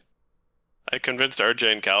 wink. I convinced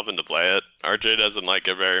RJ and Calvin to play it. RJ doesn't like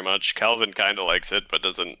it very much. Calvin kind of likes it, but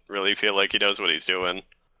doesn't really feel like he knows what he's doing.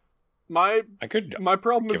 My I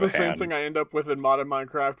problem is give a the same hand. thing I end up with in modded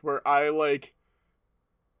Minecraft, where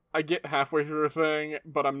I get halfway through a thing,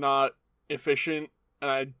 but I'm not efficient,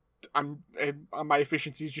 and my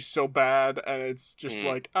efficiency is just so bad, and it's just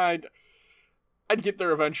like I'd get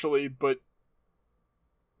there eventually, but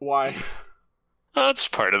why? That's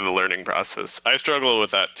part of the learning process. I struggle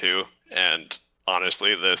with that too, and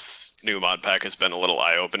honestly, this new mod pack has been a little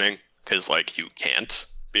eye-opening, because like you can't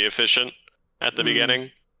be efficient at the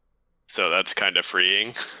beginning, so that's kind of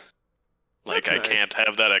freeing. Like That's I nice. can't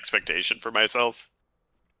have that expectation for myself.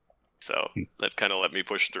 So that kind of let me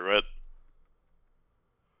push through it.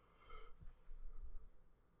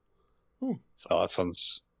 So, Oh, that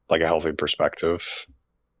sounds like a healthy perspective.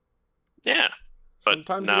 yeah, but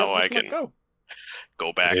Sometimes now you I have to just can let go.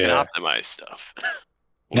 go back and Yeah. optimize stuff.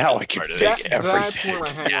 Now Which I is can part of fix the That's game. everything. where my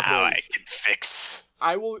hang Now up I is. can fix.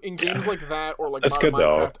 I will, in games like that, or like That's modern good,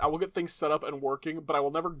 though. Minecraft, I will get things set up and working, but I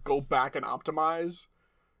will never go back and optimize,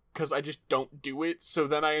 because I just don't do it, so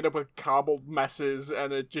then I end up with cobbled messes,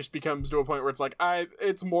 and it just becomes to a point where it's like,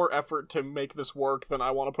 it's more effort to make this work than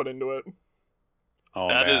I want to put into it. Oh,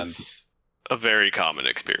 That man. is a very common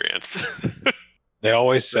experience. They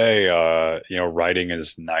always say, writing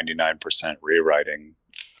is 99% rewriting.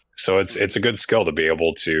 So it's a good skill to be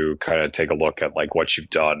able to kind of take a look at like what you've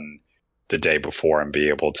done the day before and be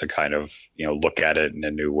able to kind of, look at it in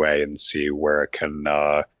a new way and see where it can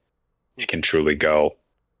truly go.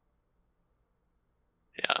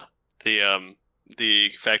 Yeah.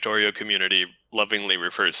 The Factorio community lovingly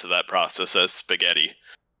refers to that process as spaghetti.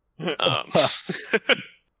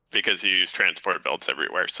 Because you use transport belts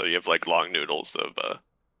everywhere, so you have like long noodles of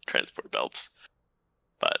transport belts.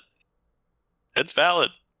 But it's valid.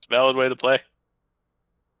 It's a valid way to play.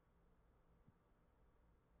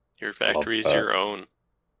 Your factory is your own.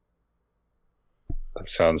 That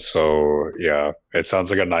sounds so, yeah. It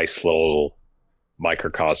sounds like a nice little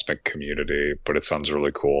microcosmic community, but it sounds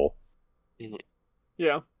really cool.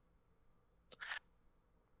 Yeah.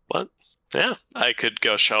 What? Yeah, I could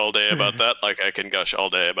gush all day about that, like I can gush all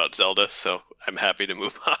day about Zelda, so I'm happy to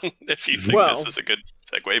move on if you think Well, this is a good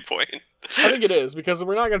segue point. I think it is, because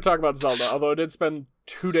we're not going to talk about Zelda, although I did spend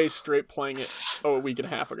 2 days straight playing it, a week and a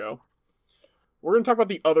half ago. We're going to talk about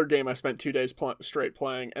the other game I spent 2 days straight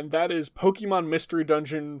playing, and that is Pokemon Mystery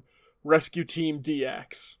Dungeon Rescue Team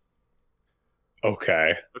DX.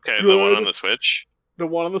 Okay. Okay, the Good. one on the Switch? The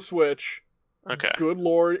one on the Switch. Okay. Good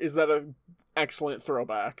lord, is that an excellent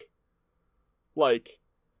throwback. Like,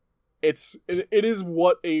 it is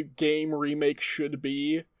what a game remake should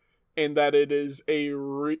be, in that it is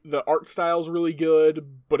the art style's really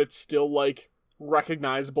good, but it's still like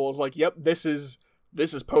recognizable as like, yep, this is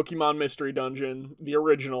Pokemon Mystery Dungeon, the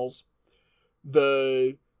originals.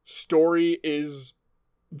 The story is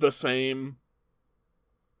the same.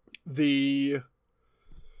 But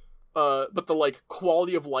the like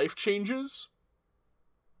quality of life changes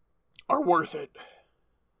are worth it.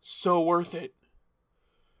 So worth it.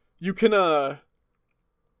 You can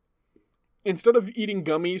instead of eating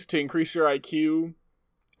gummies to increase your IQ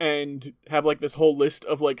and have like this whole list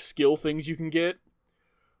of like skill things you can get,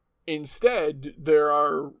 instead there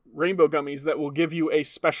are rainbow gummies that will give you a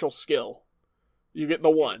special skill. You get the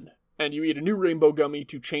one, and you eat a new rainbow gummy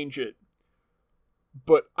to change it.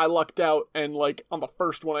 But I lucked out, and like on the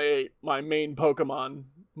first one I ate, my main Pokemon,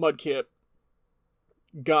 Mudkip,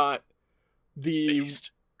 got the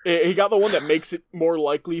Beast. he got the one that makes it more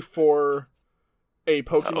likely for a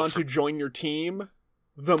Pokemon to join your team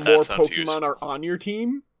the more sounds Pokemon useful. are on your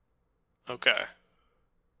team. Okay.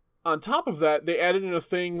 On top of that, they added in a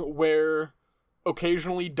thing where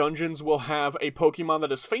occasionally dungeons will have a Pokemon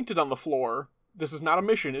that is fainted on the floor. This is not a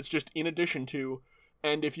mission, it's just in addition to.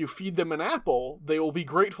 And if you feed them an apple, they will be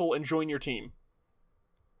grateful and join your team.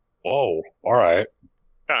 Whoa. All right.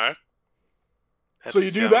 Alright. So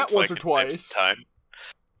you do that sounds once or a nice twice. Time.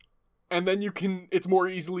 And then it's more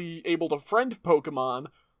easily able to friend Pokemon.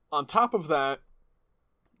 On top of that,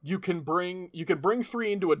 you can bring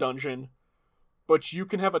 3 into a dungeon, but you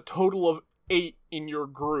can have a total of 8 in your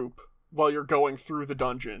group while you're going through the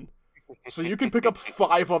dungeon. So you can pick up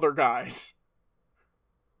 5 other guys.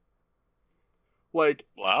 Like,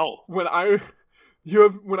 Wow. when I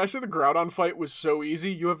say the Groudon fight was so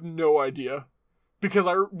easy, you have no idea. Because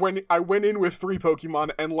I went in with 3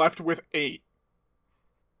 Pokemon and left with 8.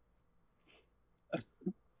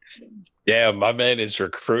 Yeah, my man is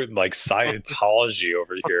recruiting like Scientology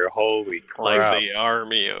over here. Holy crap. Like the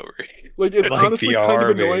army over here. Like, it's Like honestly the kind of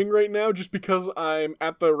army. annoying right now just because I'm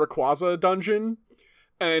at the Rayquaza dungeon,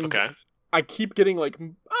 and Okay. I keep getting, like,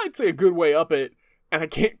 I'd say a good way up it, and I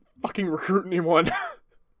can't fucking recruit anyone.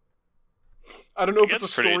 I don't know if it's a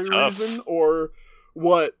It's pretty story tough. reason or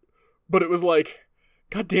what, but it was like,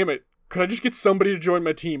 God damn it, could I just get somebody to join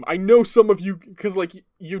my team? I know some of you, because, like,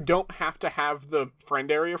 you don't have to have the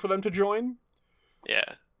friend area for them to join.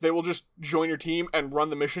 Yeah. They will just join your team and run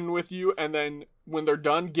the mission with you, and then when they're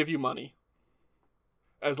done, give you money.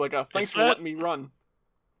 As like a thanks Is for that- letting me run.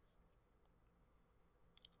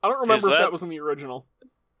 I don't remember if that- that was in the original.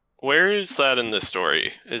 Where is that in the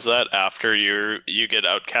story? Is that after you get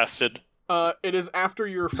outcasted? It is after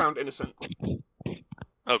you're found innocent.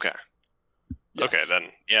 Okay. Yes. Okay,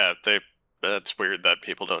 then. Yeah, that's weird that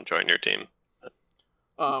people don't join your team.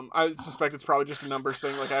 I suspect it's probably just a numbers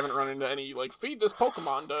thing. Like, I haven't run into any, like, feed this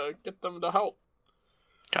Pokemon to get them to help.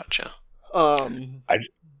 Gotcha.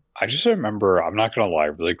 I just remember, I'm not going to lie,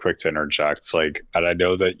 really quick to interject, like, and I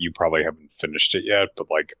know that you probably haven't finished it yet, but,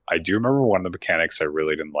 like, I do remember one of the mechanics I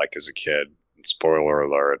really didn't like as a kid. Spoiler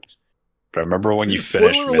alert. But I remember when you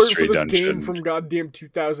finished Spoiler alert Mystery for this Dungeon. game from goddamn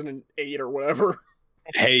 2008 or whatever.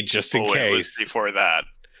 Hey, just in Oh, it was case. before that.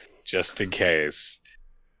 Just in case.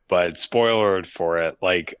 But spoiler alert for it,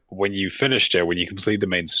 like, when you finished it, when you complete the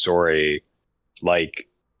main story, like,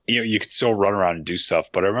 you could still run around and do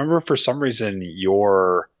stuff. But I remember for some reason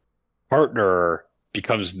your partner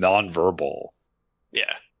becomes nonverbal.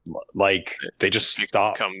 Yeah. Like, they just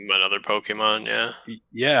stop. Become another Pokemon, yeah.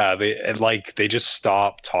 Yeah, they just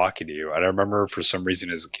stop talking to you. And I remember for some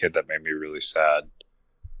reason as a kid that made me really sad.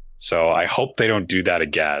 So I hope they don't do that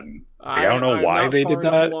again. I don't know I'm why not they far did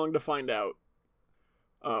enough that. along to find out.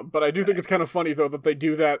 But I do think it's kind of funny, though, that they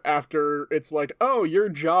do that after it's like, oh, your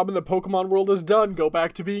job in the Pokemon world is done, go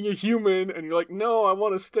back to being a human, and you're like, no, I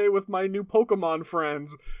want to stay with my new Pokemon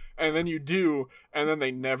friends, and then you do, and then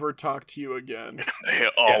they never talk to you again. They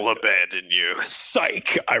all abandon you.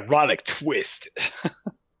 Psych! Ironic twist.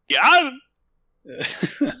 Yeah.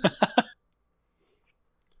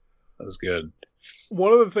 That's good.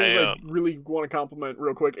 One of the things Hey, I really want to compliment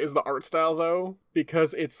real quick is the art style, though,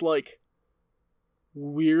 because it's, like,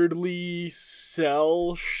 weirdly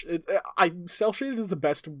cell shaded is the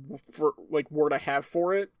best for like word I have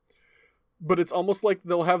for it, but it's almost like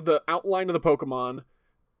they'll have the outline of the Pokemon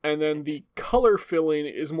and then the color filling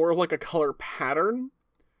is more of like a color pattern,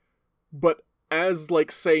 but as like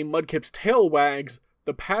say Mudkip's tail wags,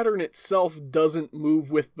 the pattern itself doesn't move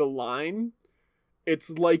with the line.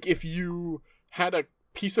 It's like if you had a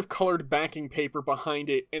piece of colored backing paper behind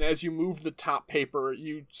it, and as you moved the top paper,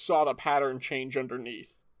 you saw the pattern change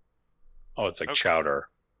underneath. Oh, it's like Okay. Chowder.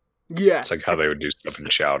 Yes. It's like how they would do stuff in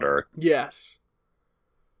Chowder. Yes.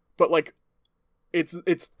 But, like, it's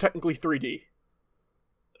technically 3D.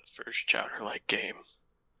 First Chowder-like game.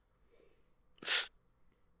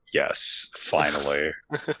 Yes, finally.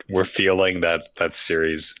 We're feeling that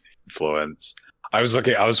series influence. I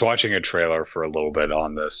was watching a trailer for a little bit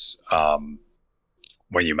on this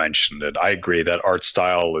when you mentioned it. I agree that art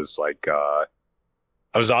style is like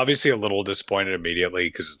I was obviously a little disappointed immediately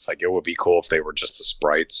because it's like it would be cool if they were just the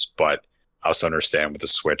sprites, but I also understand with the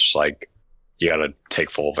Switch, like you got to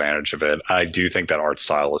take full advantage of it. I do think that art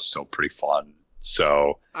style is still pretty fun,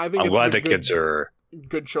 so I think I'm it's glad the the kids are.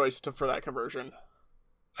 good choice for that conversion.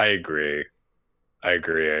 I agree.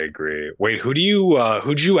 Wait, who'd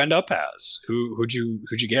you end up as? Who'd you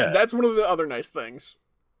get? That's one of the other nice things.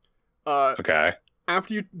 Okay.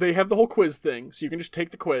 After they have the whole quiz thing, so you can just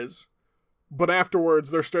take the quiz, but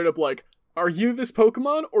afterwards they're straight up like, "Are you this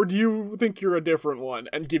Pokemon, or do you think you're a different one?"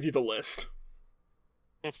 and give you the list.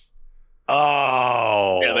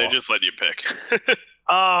 Oh. Yeah, they just let you pick.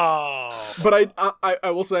 Oh. But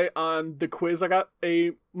I will say on the quiz I got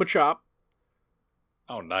a Machop,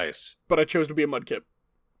 Oh, nice. but I chose to be a Mudkip.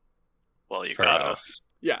 Well, you Fair gotta. enough.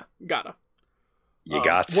 Yeah, gotta. You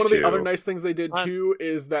got one of to. the other nice things they did What? too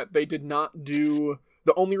is that they did not do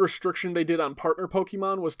the only restriction they did on partner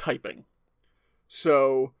Pokemon was typing.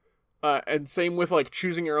 So, and same with like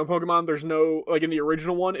choosing your own Pokemon. There's no like in the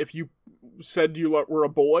original one, if you said you were a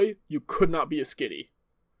boy, you could not be a Skitty.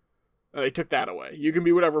 They took that away. You can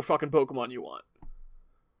be whatever fucking Pokemon you want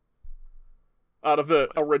out of the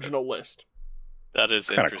original list. That is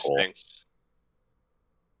Kinda interesting.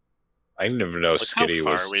 I didn't even know Look Skitty how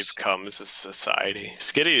far was. we've come as a society.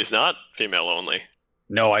 Skitty is not female only.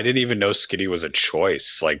 No, I didn't even know Skitty was a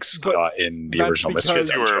choice. Like But in the that's original because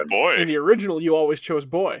Misfits. You were a engine. boy. In the original, you always chose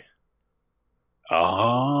boy.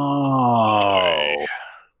 Oh.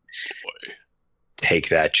 Boy. Take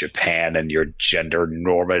that, Japan, and your gender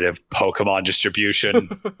normative Pokemon distribution.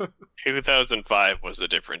 2005 was a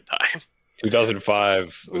different time.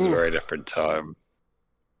 2005 was a Oof. very different time.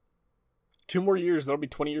 2 more years, that'll be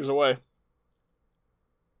 20 years away.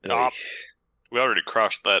 Nah. We already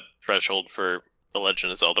crossed that threshold for The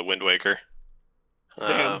Legend of Zelda Wind Waker.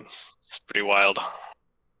 Damn. It's pretty wild.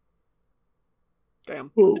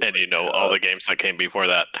 Damn. And you know all the games that came before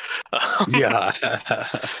that. Yeah.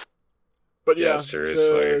 But yeah, Yeah,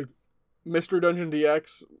 seriously. the Mystery Dungeon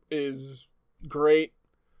DX is great.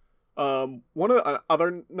 One of the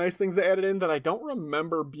other nice things they added in that I don't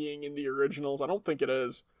remember being in the originals, I don't think it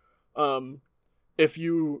is. If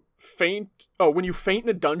you faint, when you faint in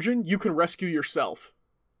a dungeon, you can rescue yourself.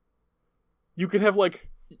 You can have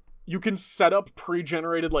you can set up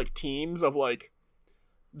pre-generated teams of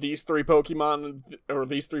these 3 Pokemon or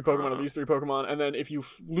these 3 Pokemon or these 3 Pokemon, and then if you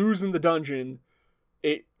lose in the dungeon,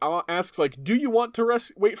 it asks do you want to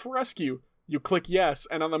wait for rescue? You click yes,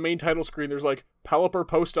 and on the main title screen there's Pelipper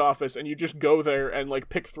Post Office, and you just go there and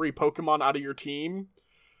pick 3 Pokemon out of your team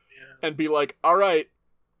and be like, all right,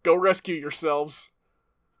 go rescue yourselves.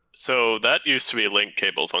 So that used to be link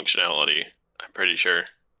cable functionality, I'm pretty sure.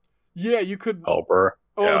 Yeah, you could. Helper.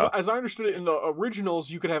 Oh, Yeah. as I understood it in the originals,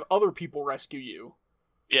 you could have other people rescue you.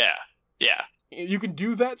 Yeah. Yeah. You can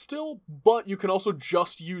do that still, but you can also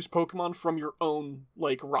just use Pokemon from your own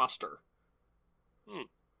roster.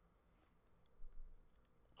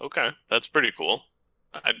 Okay. That's pretty cool.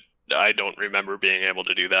 I don't remember being able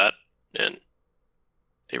to do that in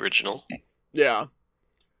the original. Yeah.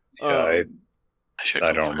 Yeah, I should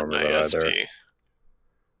I go don't for remember my that SP.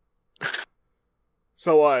 either.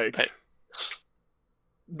 So Hey.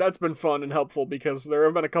 that's been fun and helpful because there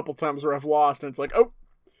have been a couple times where I've lost and it's oh,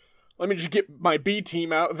 let me just get my B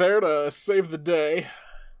team out there to save the day.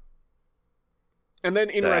 And then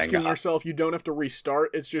in Dang. rescuing yourself, you don't have to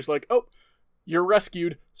restart. It's just oh, you're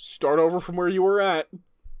rescued. Start over from where you were at.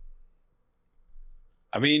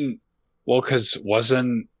 I mean, well, because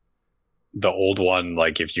wasn't the old one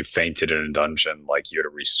if you fainted in a dungeon, you had to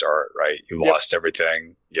restart, right? You Yep. lost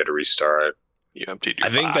everything, you had to restart. You emptied your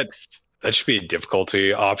I think box. that should be a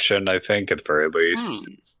difficulty option, I think, at the very least.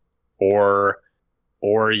 Hmm.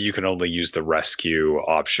 Or you can only use the rescue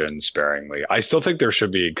option sparingly. I still think there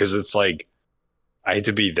should be, because it's I hate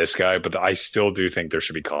to be this guy, but I still do think there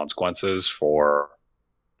should be consequences for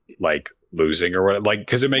losing or what,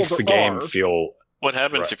 because it makes Well, the there game are. feel. What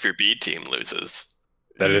happens Right. if your B team loses?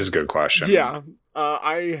 That is a good question. Yeah.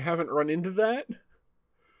 I haven't run into that,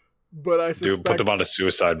 but I suspect Dude, put them on a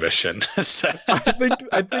suicide mission. I think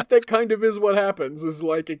that kind of is what happens. Is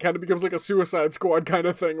it kind of becomes a Suicide Squad kind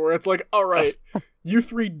of thing where it's all right, you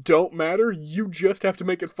 3 don't matter. You just have to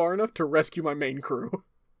make it far enough to rescue my main crew.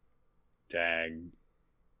 Dang.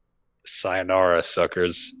 Sayonara,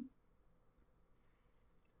 suckers.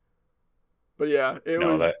 But yeah, it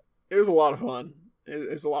No, was a lot of fun.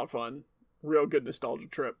 It's a lot of fun. Real good nostalgia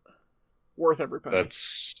trip. Worth every penny.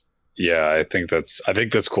 I think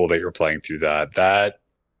that's cool that you're playing through that.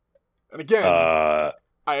 And again, Uh,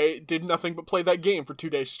 I did nothing but play that game for 2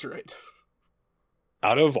 days straight.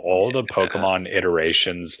 out of all the Pokemon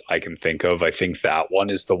iterations I can think of, I think that one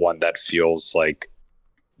is the one that feels like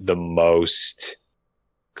the most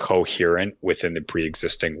coherent within the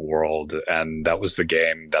pre-existing world, and that was the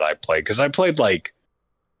game that I played because I played like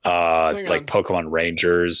Hang on. Pokemon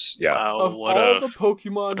Rangers. Yeah. Wow, Of what all a the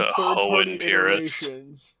Pokemon what a third-party Hoenn purist.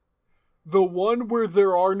 iterations, the one where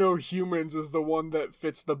there are no humans is the one that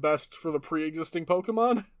fits the best for the pre-existing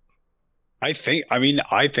Pokemon. I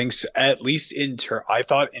think so, at least I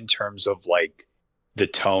thought in terms of like the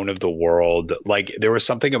tone of the world, like there was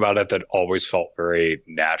something about it that always felt very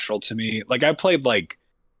natural to me. Like I played like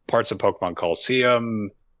parts of Pokemon Coliseum,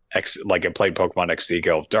 I played Pokemon XD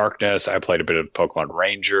Gale of Darkness, I played a bit of Pokemon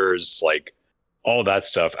Rangers, like all that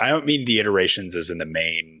stuff. I don't mean the iterations as in the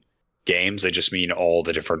main games, I just mean all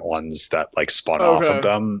the different ones that like spawn off Okay. of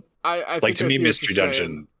them. I Like think to I me, see what Mystery you're Dungeon.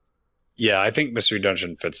 saying. Yeah, I think Mystery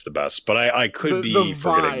Dungeon fits the best, but I could the be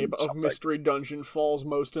forgetting vibe of something. Mystery Dungeon falls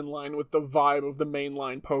most in line with the vibe of the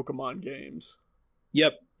mainline Pokemon games.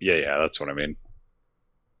 Yep. Yeah, that's what I mean.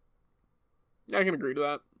 I can agree to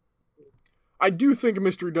that. I do think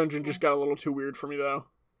Mystery Dungeon just got a little too weird for me, though.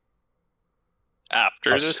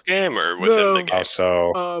 After this game or within No. the game?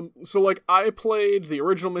 Also, So like I played the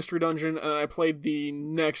original Mystery Dungeon, and I played the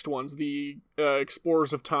next ones, the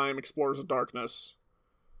Explorers of Time, Explorers of Darkness.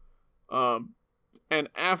 And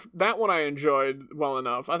that one I enjoyed well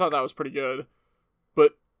enough. I thought that was pretty good.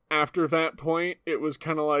 But after that point, it was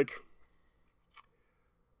kind of like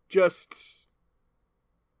just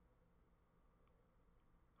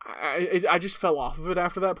I just fell off of it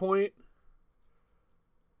after that point.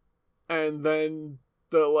 And then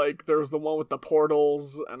there was the one with the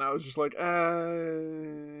portals, and I was just like, I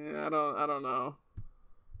don't know.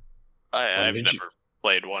 I've did never you-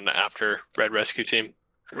 played one after Red Rescue Team.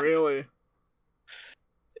 Really?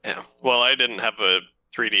 Yeah. Well, I didn't have a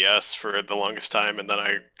 3DS for the longest time, and then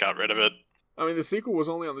I got rid of it. I mean, the sequel was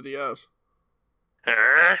only on the DS.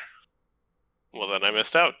 Well, then I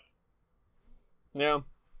missed out. Yeah.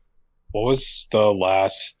 what was the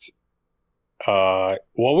last? What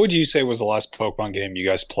would you say was the last Pokemon game you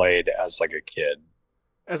guys played as like a kid?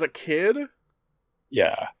 As a kid?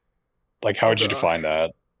 Yeah, like how would you Gosh. define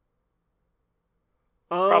that?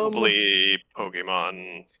 Probably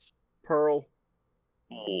Pokemon Pearl.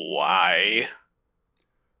 Y.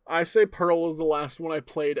 I say Pearl is the last one I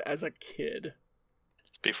played as a kid.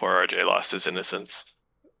 Before RJ lost his innocence.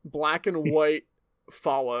 Black and White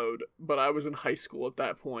followed, but I was in high school at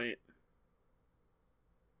that point.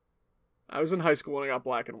 I was in high school when I got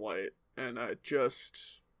Black and White, and I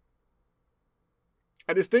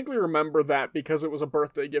distinctly remember that because it was a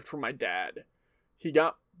birthday gift from my dad. I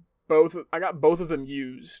got both of them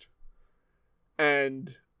used.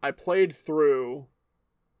 And I played through,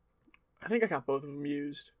 I think I got both of them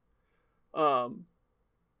used. And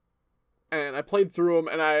I played through them,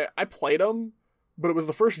 and I played them, but it was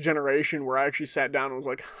the first generation where I actually sat down and was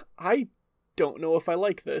like, I don't know if I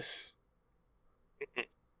like this.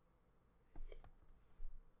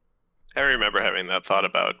 I remember having that thought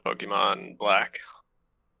about Pokemon Black.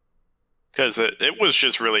 Because it was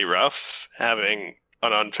just really rough having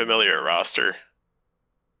an unfamiliar roster.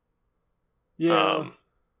 Yeah.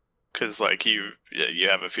 Because like you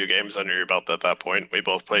have a few games under your belt at that point. We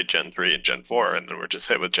both played Gen 3 and Gen 4, and then we're just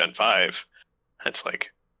hit with Gen 5. It's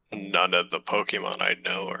like, none of the Pokemon I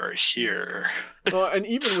know are here. Well, and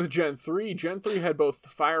even with Gen 3 had both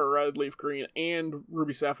Fire Red, Leaf Green, and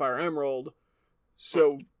Ruby Sapphire Emerald.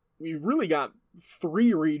 So we really got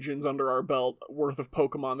 3 regions under our belt worth of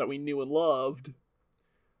Pokemon that we knew and loved.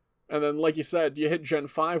 And then, like you said, you hit Gen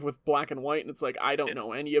 5 with Black and White, and it's like, I don't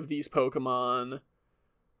know any of these Pokemon.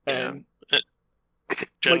 And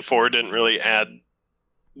Gen 4 didn't really add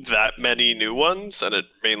that many new ones, and it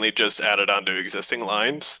mainly just added onto existing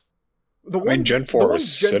lines. Gen 4 was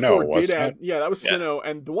Sinnoh, wasn't it? Yeah, that was Sinnoh,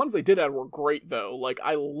 and the ones they did add were great, though. Like,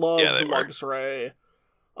 I loved Yeah, they were. Luxray,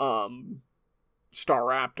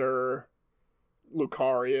 Staraptor,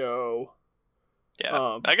 Lucario.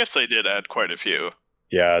 Yeah, I guess they did add quite a few.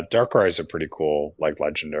 Yeah, Darkrai's are pretty cool, like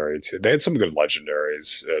legendary too. They had some good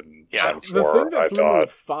legendaries in Yeah. Gen 4, The thing that I threw me thought.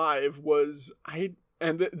 with 5 was,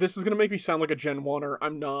 this is going to make me sound like a Gen 1er,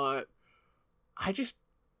 I'm not. I just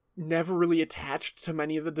never really attached to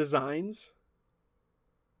many of the designs.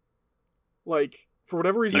 Like, for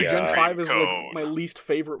whatever reason, Yeah. Gen 5 is like Code. my least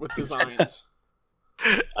favorite with designs.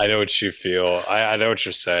 I know what you feel. I know what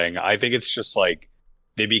you're saying. I think it's just like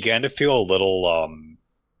they began to feel a little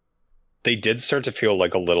they did start to feel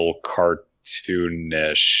like a little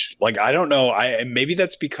cartoonish. Like I don't know. Maybe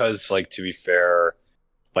that's because, like, to be fair,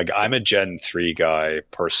 like I'm a Gen 3 guy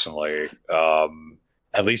personally.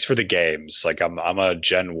 At least for the games. Like I'm a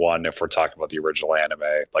Gen 1 if we're talking about the original anime,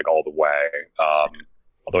 like all the way.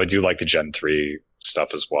 Although I do like the Gen 3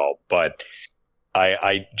 stuff as well. But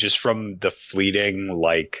I just from the fleeting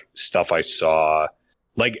like stuff I saw,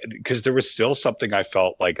 like because there was still something I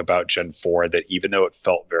felt like about Gen 4 that even though it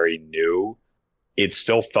felt very new, it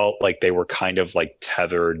still felt like they were kind of like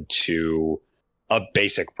tethered to a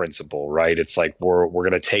basic principle, right? It's like we're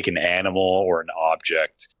going to take an animal or an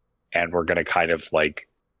object and we're going to kind of like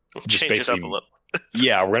just Change it up basically, a little.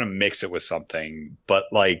 yeah, we're going to mix it with something. But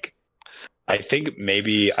like, I think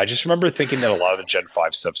maybe I just remember thinking that a lot of the Gen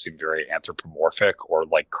 5 stuff seemed very anthropomorphic or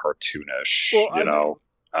like cartoonish, Well, you I know?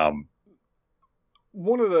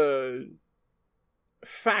 One of the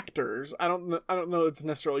factors, I don't know it's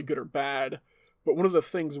necessarily good or bad, but one of the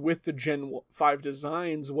things with the Gen 5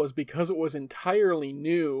 designs was because it was entirely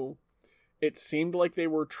new, it seemed like they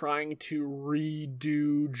were trying to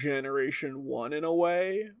redo Generation 1 in a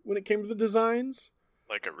way when it came to the designs.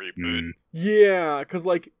 Like a reboot. Yeah, because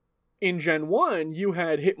like in Gen 1, you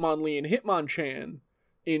had Hitmonlee and Hitmonchan.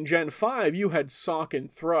 In Gen 5, you had Sock and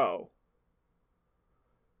Throw.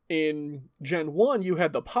 In Gen 1, you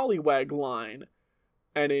had the Poliwag line.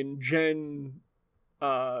 And in Gen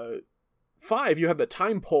 5, you had the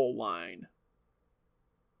Time Pole line.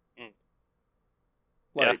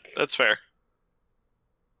 Yeah, that's fair.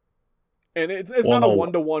 And it's not a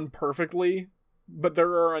one-to-one perfectly, but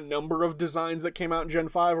there are a number of designs that came out in Gen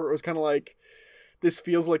 5 where it was kind of like, this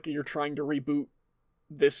feels like you're trying to reboot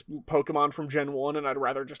this Pokemon from Gen 1, and I'd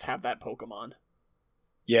rather just have that Pokemon.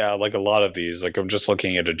 Yeah, like a lot of these. Like I'm just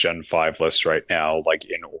looking at a Gen 5 list right now, like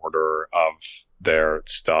in order of their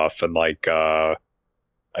stuff. And like, I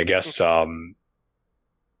guess you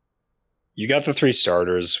got the 3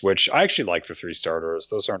 starters, which I actually like the 3 starters.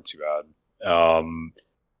 Those aren't too bad.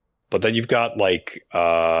 But then you've got like,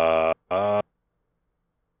 hold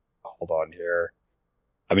on here.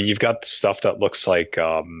 I mean, you've got stuff that looks like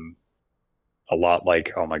a lot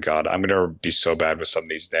like, oh my God, I'm going to be so bad with some of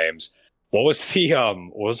these names. What was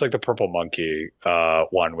like the purple monkey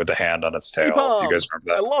one with the hand on its tail? Apom! Do you guys remember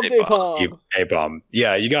that? I loved Apom! Apom.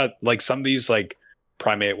 Yeah, you got like some of these like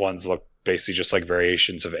primate ones look basically just like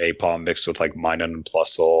variations of Apom mixed with like Minun and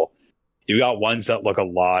Plusle. You got ones that look a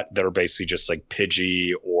lot that are basically just like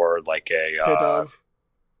Pidgey or like a Pidove.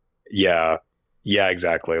 Yeah,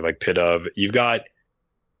 exactly, like Pidove. You've got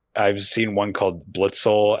I've seen one called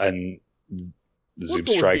Blitzel and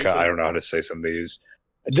Zubstrika. I don't know how to say some of these.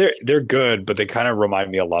 They're good, but they kind of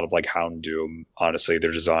remind me a lot of like Houndoom. Honestly,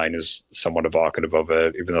 their design is somewhat evocative of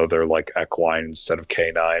it, even though they're like equine instead of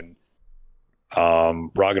canine.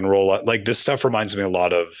 Rock and roll, like this stuff reminds me a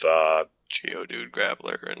lot of Geodude,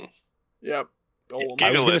 Grappler, and Yep. Golem.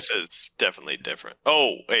 Gigalith is definitely different.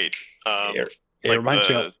 Oh wait, it like reminds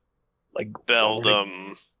me of like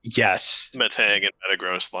Beldum, yes, Metang, and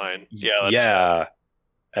Metagross line. Yeah, that's yeah.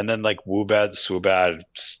 And then like Woobat, Swoobat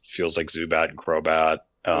feels like Zubat and Crobat.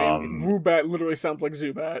 I mean, Woobat literally sounds like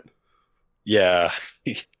Zubat. Yeah.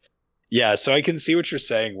 Yeah, so I can see what you're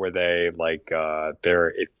saying where they like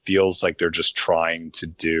it feels like they're just trying to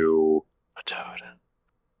do a toad.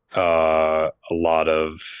 A lot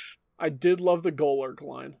of I did love the Golurk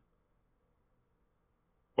line.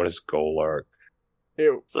 what is Golurk?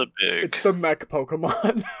 It's It's the mech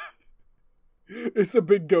Pokemon. It's a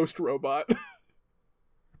big ghost robot.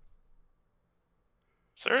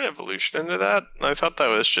 Is there an evolution into that? I thought that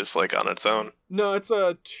was just like on its own. No, it's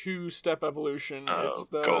a 2-step evolution. It's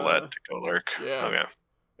the Golett to Golurk. Yeah. Okay.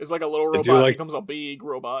 It's like a little robot becomes a big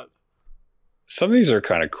robot. Some of these are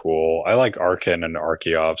kind of cool. I like Arcan and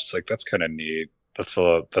Archeops. Like that's kind of neat. That's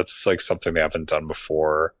like something they haven't done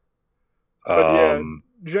before. But yeah,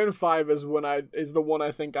 Gen 5 is the one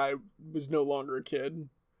I think I was no longer a kid.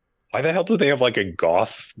 Why the hell do they have like a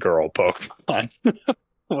goth girl Pokemon?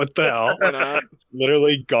 What the hell? Why not? It's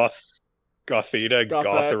literally Gothita, Gothette.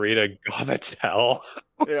 Gotharita, Gothitelle.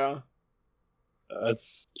 Yeah.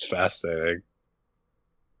 That's fascinating.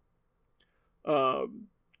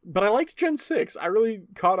 But I liked Gen 6. I really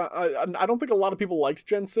caught on. I don't think a lot of people liked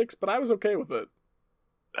Gen 6, but I was okay with it.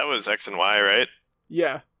 That was X and Y, right?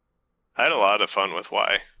 Yeah. I had a lot of fun with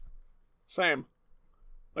Y. Same.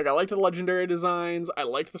 Like, I liked the legendary designs. I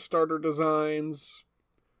liked the starter designs.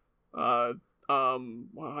 Oh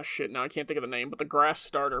shit, now I can't think of the name, but the grass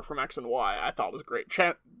starter from X and Y I thought was great.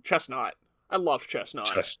 Chestnut. I loved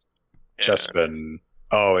Chestnut. Chespin.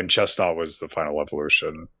 Oh, and Chestnut was the final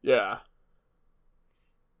evolution. Yeah.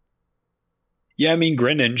 Yeah, I mean,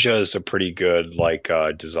 Greninja is a pretty good, like,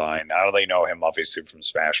 design. I don't really know him, obviously, from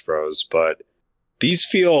Smash Bros., but These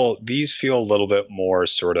feel a little bit more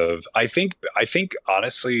sort of. I think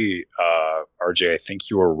honestly, RJ, I think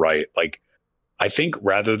you were right. Like, I think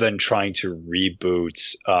rather than trying to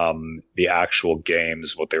reboot the actual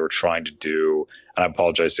games, what they were trying to do, and I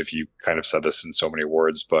apologize if you kind of said this in so many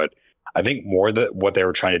words, but I think more that what they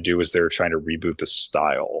were trying to do is they were trying to reboot the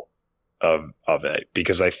style of it,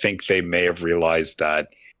 because I think they may have realized that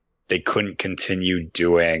they couldn't continue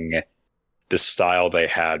doing the style they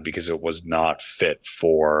had because it was not fit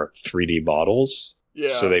for 3D models. Yeah.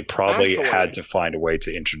 So they probably actually, had to find a way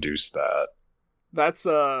to introduce that. That's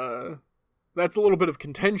a little bit of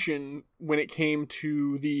contention when it came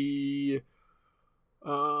to the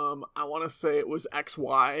I want to say it was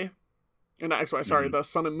XY. Not XY, sorry, the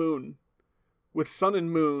Sun and Moon. With Sun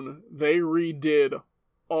and Moon, they redid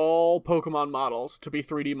all Pokemon models to be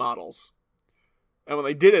 3D models. And when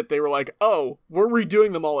they did it, they were like, oh, we're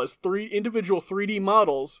redoing them all as individual 3D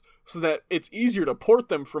models so that it's easier to port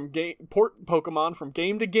Pokemon from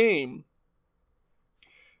game to game.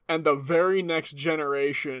 And the very next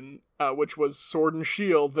generation, which was Sword and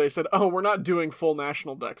Shield, they said, oh, we're not doing full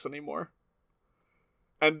national decks anymore.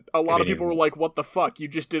 And a lot of people were like, what the fuck? You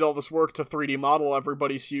just did all this work to 3D model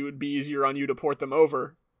everybody so it would be easier on you to port them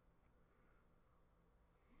over.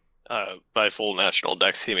 By full national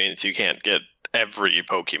decks, he means you can't get every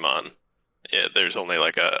Pokemon. Yeah, there's only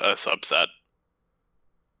like a subset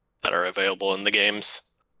that are available in the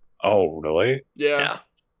games. Oh, really? Yeah.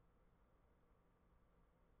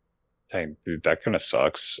 Dang, dude, that kind of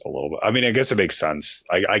sucks a little bit. I mean, I guess it makes sense.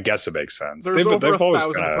 I guess it makes sense. There's over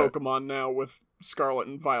 1,000 Pokemon now with Scarlet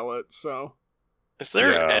and Violet, so... Is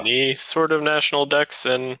there any sort of national decks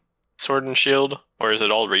in Sword and Shield, or is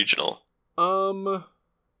it all regional?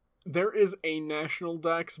 There is a national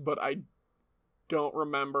dex, but I don't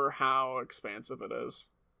remember how expansive it is.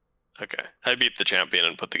 Okay. I beat the champion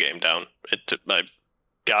and put the game down. I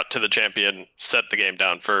got to the champion, set the game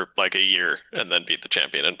down for like a year, and then beat the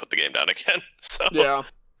champion and put the game down again. So yeah.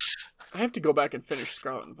 I have to go back and finish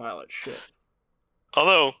Scarlet and Violet shit.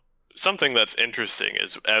 Although, something that's interesting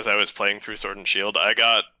is, as I was playing through Sword and Shield, I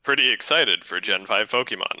got pretty excited for Gen 5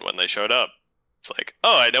 Pokemon when they showed up. It's like,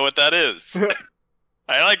 oh, I know what that is.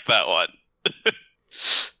 I like that one.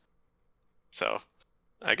 So,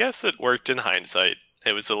 I guess it worked in hindsight.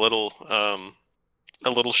 It was a little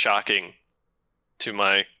shocking to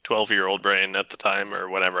my 12-year-old brain at the time, or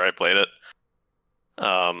whenever I played it.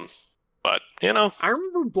 But you know, I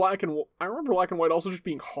remember Black and White also just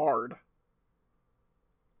being hard,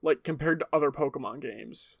 like compared to other Pokemon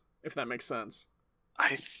games, if that makes sense.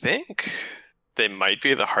 I think they might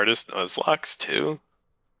be the hardest Nuzlocks too.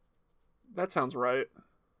 That sounds right.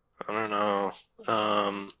 I don't know.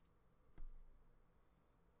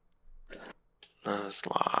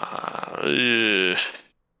 Nuzlocke.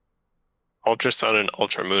 Ultra Sun and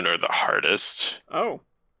Ultra Moon are the hardest. Oh.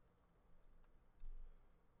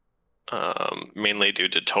 Mainly due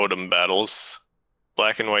to totem battles.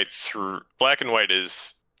 Black and White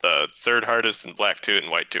is the third hardest, and Black 2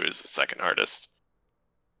 and White 2 is the second hardest.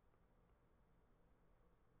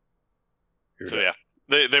 So yeah,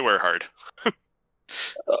 they were hard.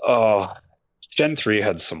 Oh, Gen 3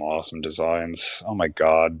 had some awesome designs. Oh my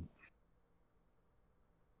god.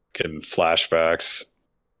 Getting flashbacks.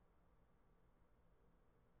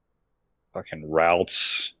 Fucking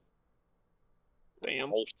routes.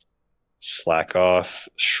 Damn. Slack off.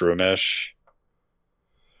 Shroomish.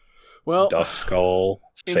 Well, Duskull.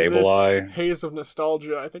 in Sableye. this haze of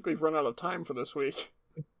nostalgia, I think we've run out of time for this week.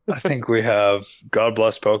 I think we have God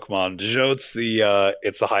bless Pokemon. Did you know it's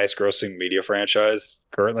the highest grossing media franchise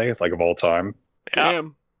currently, like of all time? Yeah.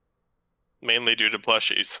 Damn. Mainly due to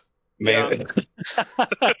plushies. Yeah.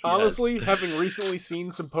 Honestly, having recently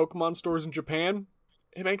seen some Pokemon stores in Japan,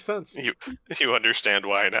 it makes sense. You understand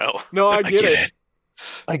why now. No, I get it.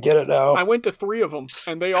 I get it now. I went to 3 of them,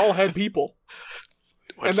 and they all had people.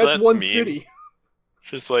 What's and that's that one mean? city.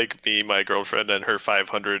 Just like me, my girlfriend, and her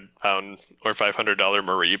 £500 or $500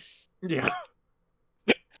 Mareep. Yeah.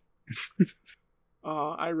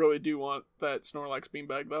 I really do want that Snorlax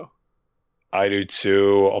beanbag, though. I do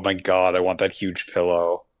too. Oh my god, I want that huge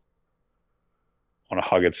pillow. I want to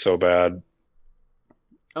hug it so bad.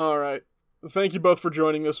 All right. Thank you both for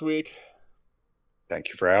joining this week. Thank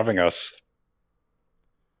you for having us.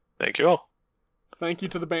 Thank you all. Thank you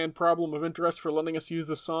to the band Problem of Interest for letting us use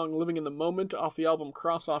the song Living in the Moment off the album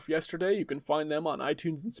Cross Off Yesterday. You can find them on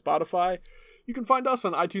iTunes and Spotify. You can find us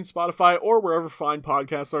on iTunes, Spotify, or wherever fine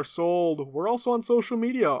podcasts are sold. We're also on social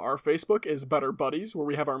media. Our Facebook is Better Buddies, where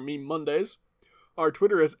we have our Meme Mondays. Our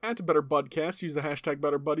Twitter is @BetterBudcast. Use the hashtag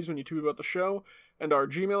BetterBuddies when you tweet about the show. And our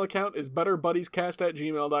Gmail account is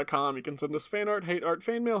betterbuddiescast@gmail.com. You can send us fan art, hate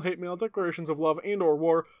mail, declarations of love and or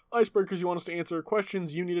war, icebreakers you want us to answer,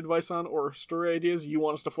 questions you need advice on, or story ideas you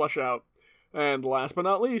want us to flesh out. And last but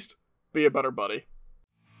not least, be a better buddy.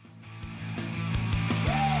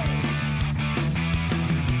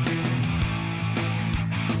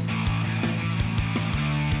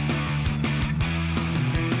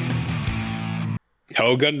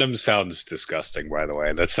 Toe Gundam sounds disgusting, by the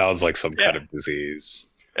way. That sounds like some kind of disease.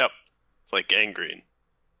 Yep. Like gangrene.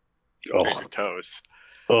 Oh. Toes.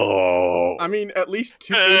 Oh. I mean, at least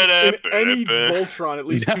two in any Voltron, at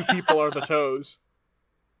least two people are the toes.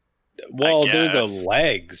 Well, they're the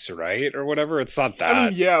legs, right? Or whatever. It's not that. I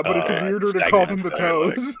mean, yeah, but it's weirder to call them the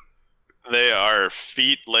toes. They are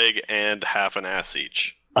feet, leg, and half an ass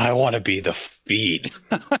each. I want to be the feet.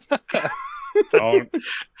 Don't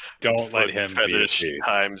let him be the feet.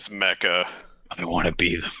 Times Mecha. I want to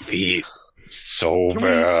be the feet so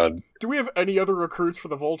bad. Do we have any other recruits for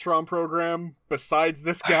the Voltron program besides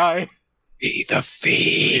this guy? Be the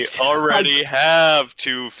feet. We already have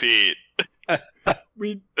 2 feet. I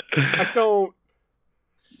don't.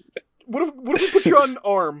 What if we put you on an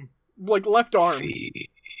arm, like left arm? Feet.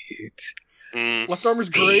 Left arm is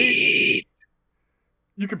great.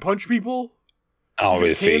 You can punch people. I'll be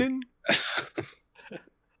the feet.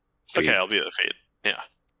 Okay, I'll be the feet. Yeah.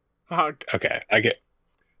 Okay, I get.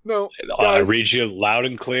 No, I guys, read you loud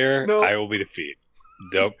and clear. No. I will be the feet.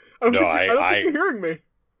 Nope. I don't think you're hearing me.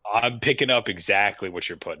 I'm picking up exactly what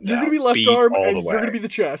you're putting You're down. gonna be left Feet arm, all and the you're way. gonna be the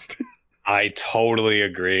chest. I totally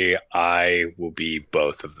agree. I will be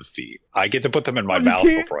both of the feet. I get to put them in my You mouth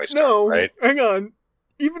can't- before I start. No, right? hang on.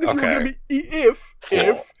 Even if you were Okay. gonna be, if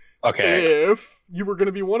you were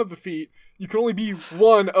gonna be one of the feet, you can only be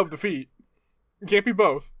one of the feet. You can't be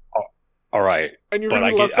both. All right, And you're but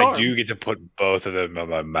gonna be left arm. I do get to put both of them in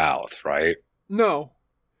my mouth, right? No,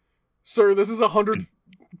 sir. This is 100+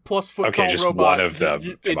 foot tall just robot. one of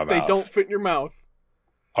them in my They mouth. don't fit in your mouth.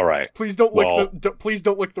 All right. Please don't lick please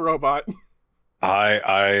don't lick the robot.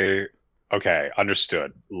 Okay,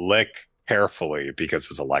 understood. Lick carefully because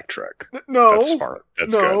it's electric. No, That's smart.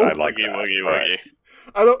 That's No. good. I like Woogie, that. woogie, All right. woogie.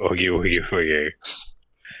 I don't. Oogie, oogie, oogie.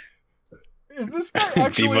 Is this guy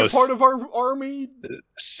actually most a part of our army?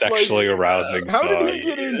 Sexually arousing How song. did he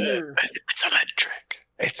get in here? It's electric.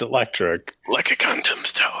 It's electric. Like a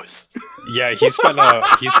Gundam's toes. Yeah, he's been alone.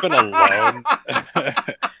 He's been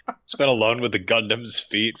alone with the Gundam's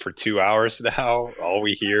feet for 2 hours now. All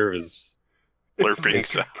we hear is Slurping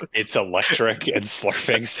sound. it's electric and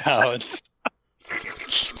slurping sounds.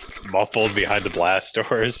 Muffled behind the blast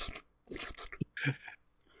doors.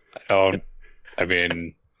 I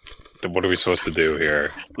mean, what are we supposed to do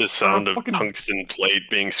here? The sound of fucking- tungsten plate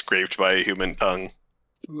being scraped by a human tongue.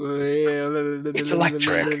 It's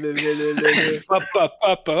electric.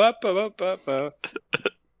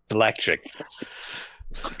 Electric.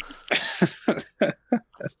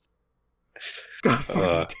 God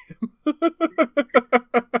fucking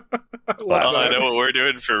I know what we're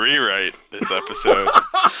doing for rewrite this episode.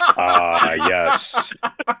 Yes.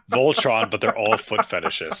 Voltron, but they're all foot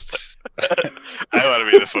fetishists. I want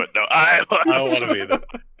to be the foot. No, I want to be the...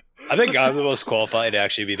 I think I'm the most qualified to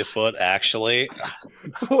actually be the foot, actually.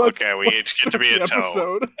 Okay, we each get to be a toe.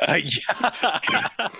 toe. Yeah.